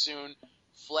coming soon,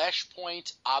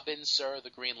 Flashpoint Abin Sur the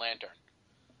Green Lantern.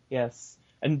 Yes,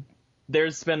 and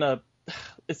there's been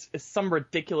it's some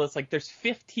ridiculous, like there's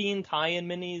 15 tie-in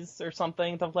minis or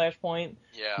something to Flashpoint.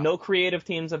 Yeah. No creative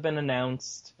teams have been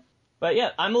announced. But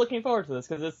yeah, I'm looking forward to this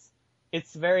because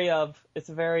it's very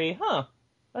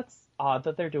that's odd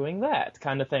that they're doing that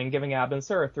kind of thing, giving Abin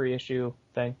Sur a 3-issue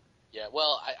thing. Yeah,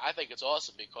 well, I think it's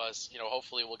awesome because,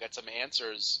 hopefully we'll get some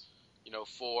answers,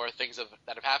 for things that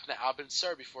have happened to Abin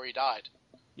Sur before he died.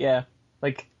 Yeah.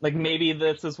 Like maybe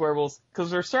this is where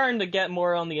because we're starting to get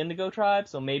more on the Indigo Tribe,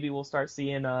 so maybe we'll start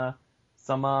seeing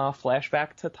some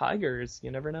flashback to Tigers. You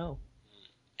never know.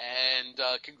 And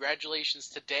congratulations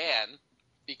to Dan,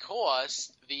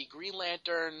 because the Green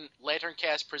Lantern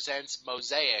LanternCast Presents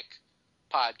Mosaic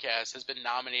podcast has been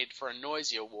nominated for a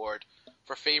Noisy Award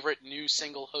for favorite new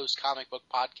single host comic book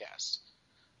podcast.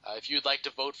 If you'd like to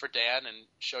vote for Dan and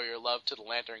show your love to the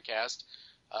LanternCast,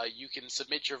 you can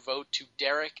submit your vote to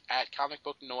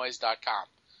Derek@comicbooknoise.com.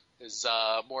 There's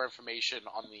more information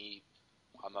on the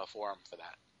forum for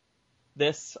that.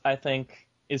 This, I think,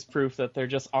 is proof that there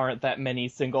just aren't that many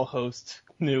single-host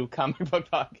new comic book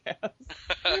podcasts.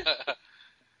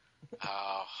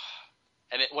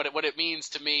 And what it means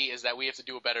to me is that we have to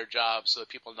do a better job so that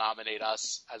people nominate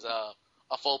us as a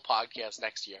full podcast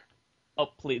next year. Oh,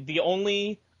 please.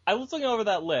 I was looking over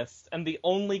that list, and the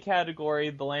only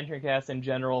category the LanternCast in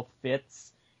general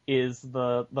fits is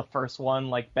the first one,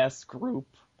 like best group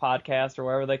podcast or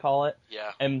whatever they call it.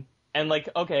 Yeah. And like,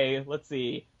 okay, let's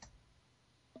see.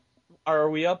 Are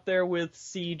we up there with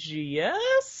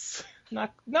CGS?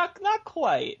 Not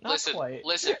quite. Listen.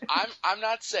 I'm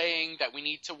not saying that we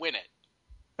need to win it,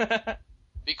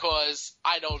 because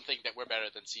I don't think that we're better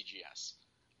than CGS.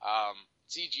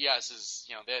 CGS is,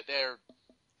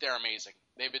 they're amazing.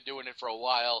 They've been doing it for a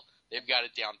while. They've got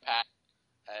it down pat.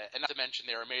 And not to mention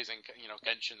their amazing,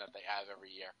 convention that they have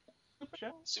every year.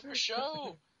 Super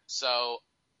show. So,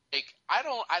 I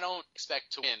don't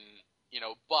expect to win,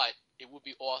 but it would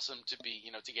be awesome to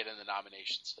be, to get in the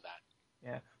nominations for that.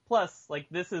 Yeah. Plus,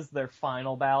 this is their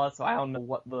final ballot, so I don't know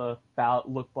what the ballot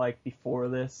looked like before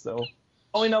this, so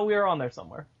we know we were on there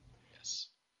somewhere. Yes.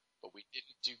 But we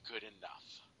didn't do good enough.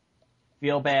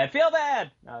 Feel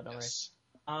bad! No, don't worry.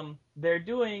 Did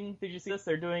you see this?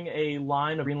 They're doing a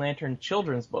line of Green Lantern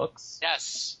children's books.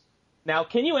 Yes. Now,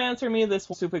 can you answer me this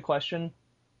stupid question?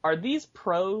 Are these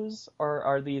prose or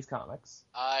are these comics?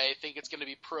 I think it's going to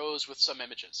be prose with some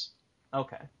images.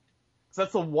 Okay. So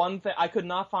that's the one thing. I could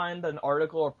not find an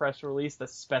article or press release that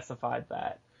specified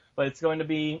that. But it's going to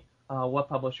be, what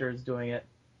publisher is doing it?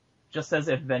 Just says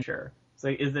Adventure.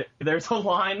 So there's a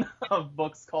line of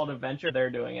books called Adventure, they're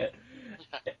doing it.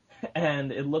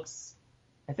 And it looks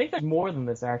I think there's more than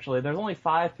this, actually. There's only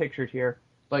 5 pictured here,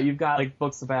 but you've got, like,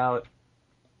 books about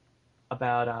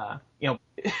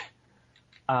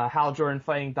Hal Jordan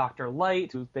fighting Dr.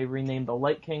 Light, who they renamed the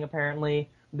Light King, apparently.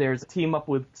 There's a team up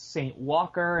with St.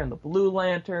 Walker and the Blue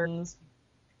Lanterns.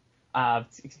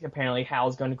 Apparently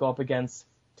Hal's going to go up against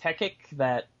Tekik,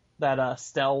 that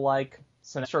Stell-like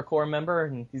Sinestro Corps member,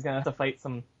 and he's going to have to fight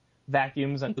some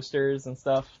vacuums and boosters and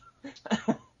stuff.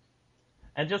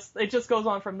 And it just goes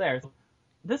on from there.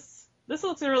 This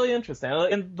looks really interesting.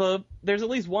 And there's at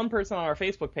least one person on our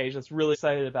Facebook page that's really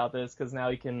excited about this, because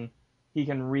now he can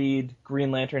read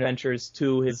Green Lantern Adventures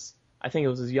to his, I think it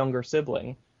was his younger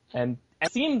sibling, and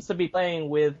it seems to be playing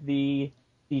with the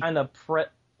kind of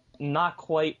not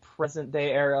quite present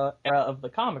day era of the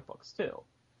comic books too,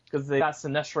 because they got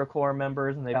Sinestro Corps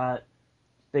members and they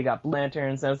got Blue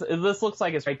Lanterns, and this looks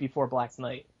like it's right before Black's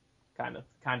Night kind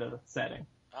of setting.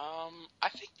 I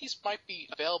think these might be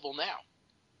available now.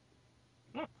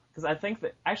 Because I think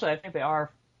they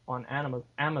are on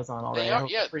Amazon already. They are,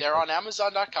 yeah, they're on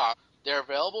Amazon.com. They're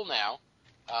available now.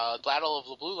 Battle of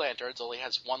the Blue Lanterns only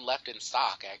has one left in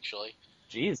stock, actually.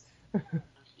 Jeez.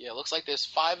 Yeah, it looks like there's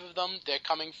 5 of them. They're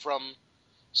coming from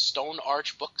Stone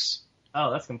Arch Books. Oh,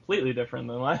 that's completely different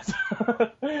than last.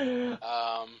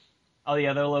 Oh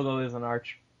yeah, their logo is an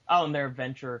arch. Oh, and their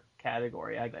adventure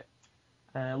category. I get.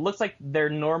 It looks like they're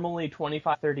normally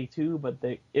 $25.32, but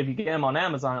if you get them on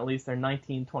Amazon, at least they're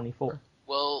 $19.24.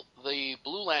 Well, the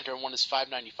Blue Lantern one is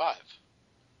 $5.95.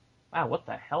 Wow, what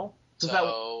the hell?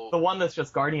 So the one that's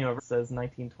just Guardian over says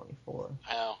 $19.24.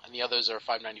 I know, and the others are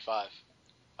 $5.95.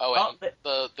 Oh, and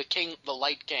the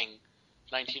Light King,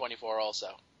 $19.24 also.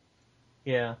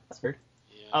 Yeah, that's weird.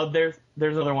 Yeah. Oh, there's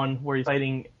another one where he's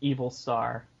fighting Evil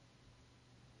Star.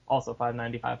 Also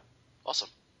 $5.95. Awesome.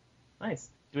 Nice.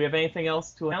 Do we have anything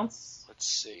else to announce? Let's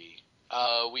see.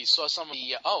 We saw some of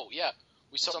the.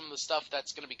 We saw some of the stuff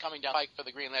that's going to be coming down the pike for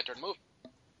the Green Lantern movie.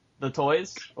 The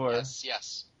toys, or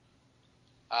yes.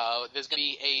 There's going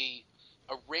to be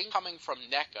a ring coming from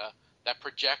NECA that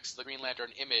projects the Green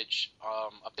Lantern image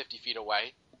up 50 feet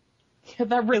away. Yeah,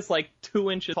 that ring is like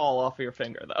 2 inches tall off of your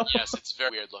finger, though. Yes, it's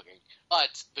very weird looking.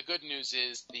 But the good news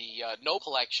is the No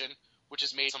Collection, which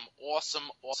has made some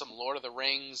awesome Lord of the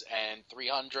Rings and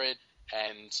 300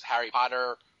 and Harry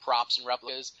Potter props and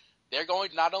replicas. They're going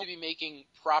to not only be making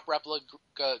prop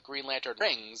replica Green Lantern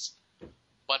rings,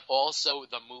 but also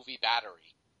the movie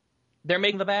battery. They're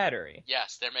making the battery.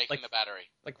 Yes, they're making the battery.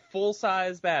 Like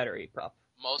full-size battery prop.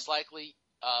 Most likely,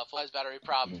 full-size battery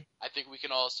prop. I think we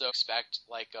can also expect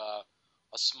like a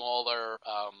smaller,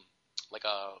 like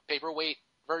a paperweight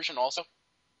version also.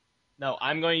 No,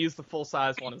 I'm going to use the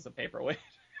full-size one as a paperweight.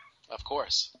 Of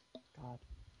course. God,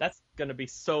 that's going to be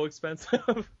so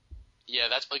expensive. Yeah,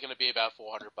 that's probably going to be about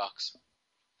 $400,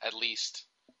 at least.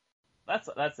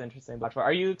 That's interesting.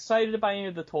 Are you excited about any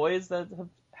of the toys that have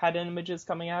had images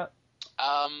coming out?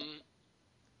 I'll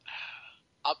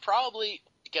probably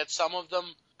get some of them.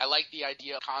 I like the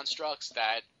idea of constructs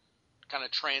that kind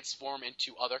of transform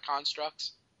into other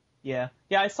constructs. Yeah,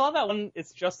 I saw that one.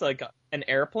 It's just like an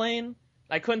airplane.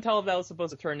 I couldn't tell if that was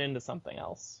supposed to turn into something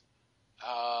else.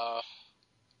 I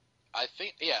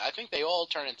think they all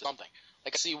turn into something.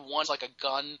 Like I see one's like a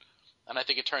gun, and I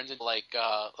think it turns into like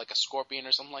a scorpion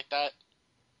or something like that.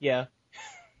 Yeah.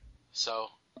 So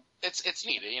it's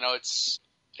neat. You know, it's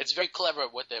very clever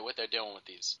what they're doing with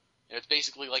these. You know, it's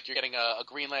basically like you're getting a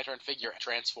Green Lantern figure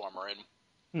Transformer. And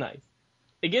nice.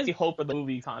 It gives you hope for the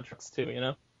movie contracts too. You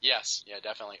know. Yes. Yeah.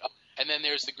 Definitely. Oh, and then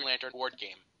there's the Green Lantern board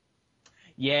game.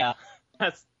 Yeah.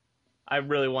 I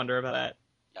really wonder about that.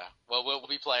 Yeah. Well, we'll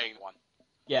be playing one.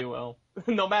 Yeah, we will.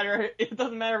 It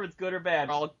doesn't matter if it's good or bad.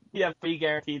 You have free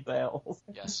guaranteed sales.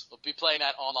 Yes, we'll be playing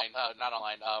that online. Not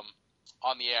online.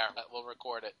 On the air. We'll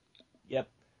record it. Yep.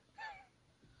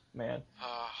 Man.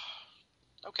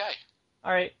 Okay.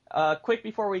 All right. Quick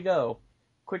before we go,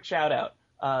 quick shout out.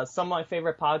 Some of my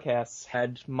favorite podcasts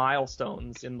had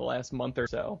milestones in the last month or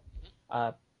so.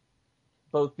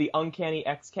 Both the Uncanny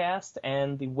X-Cast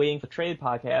and the Waiting for Trade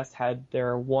podcast had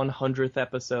their 100th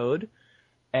episode,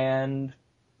 and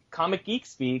Comic Geek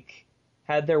Speak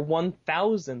had their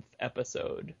 1,000th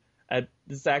episode.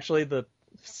 This is actually the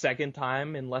second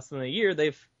time in less than a year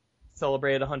they've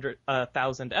celebrated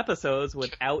 1,000 episodes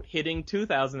without hitting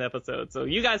 2,000 episodes. So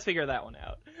you guys figure that one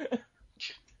out.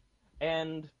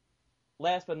 And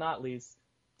last but not least,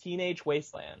 Teenage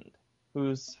Wasteland,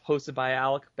 who's hosted by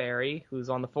Alec Berry, who's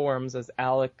on the forums as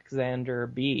Alexander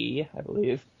B, I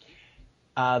believe.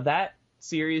 That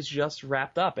series just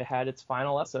wrapped up. It had its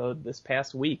final episode this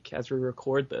past week as we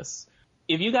record this.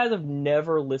 If you guys have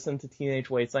never listened to Teenage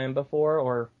Wasteland before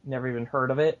or never even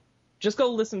heard of it, just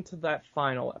go listen to that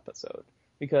final episode,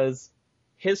 because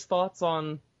his thoughts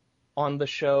on the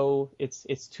show, its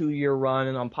 2-year run,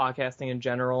 and on podcasting in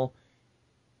general,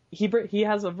 he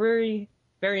has a very,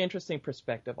 very interesting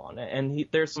perspective on it, and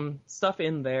there's some stuff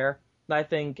in there that I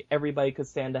think everybody could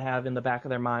stand to have in the back of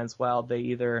their minds while they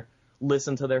either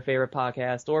listen to their favorite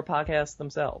podcast or podcast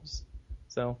themselves.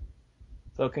 So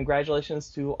congratulations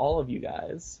to all of you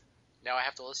guys. Now I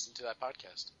have to listen to that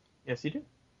podcast. Yes, you do.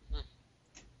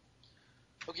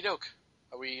 Okie doke.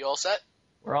 Are we all set?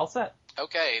 We're all set.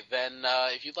 Okay, then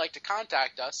if you'd like to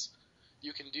contact us,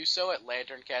 you can do so at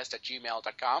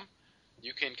LanternCast@gmail.com.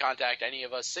 You can contact any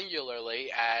of us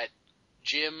singularly at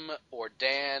Jim or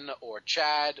Dan or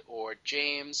Chad or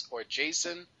James or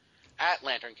Jason at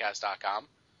LanternCast.com.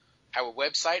 Our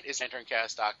website is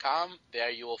LanternCast.com. There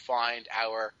you will find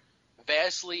our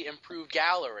vastly improved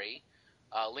gallery,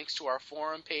 links to our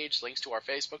forum page, links to our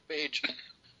Facebook page.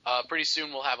 Pretty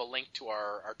soon we'll have a link to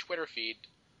our Twitter feed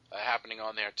happening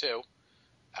on there too.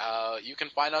 You can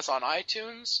find us on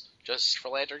iTunes, just for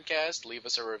LanternCast. Leave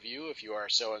us a review if you are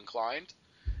so inclined.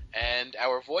 And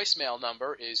our voicemail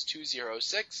number is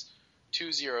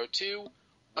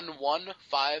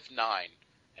 206-202-1159.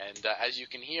 And as you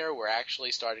can hear, we're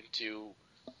actually starting to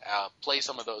play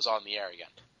some of those on the air again.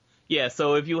 Yeah,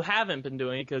 so if you haven't been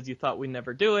doing it because you thought we'd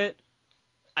never do it,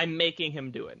 I'm making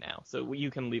him do it now, so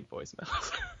you can leave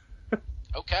voicemails.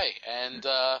 Okay, and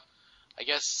I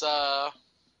guess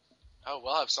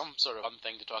we'll have some sort of fun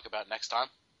thing to talk about next time.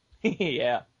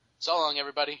 Yeah. So long,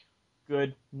 everybody.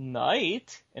 Good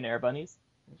night, and Air Bunnies.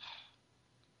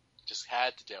 Just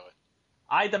had to do it.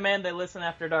 I demand they listen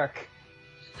after dark.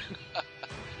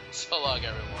 So long,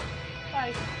 everyone.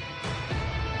 Bye.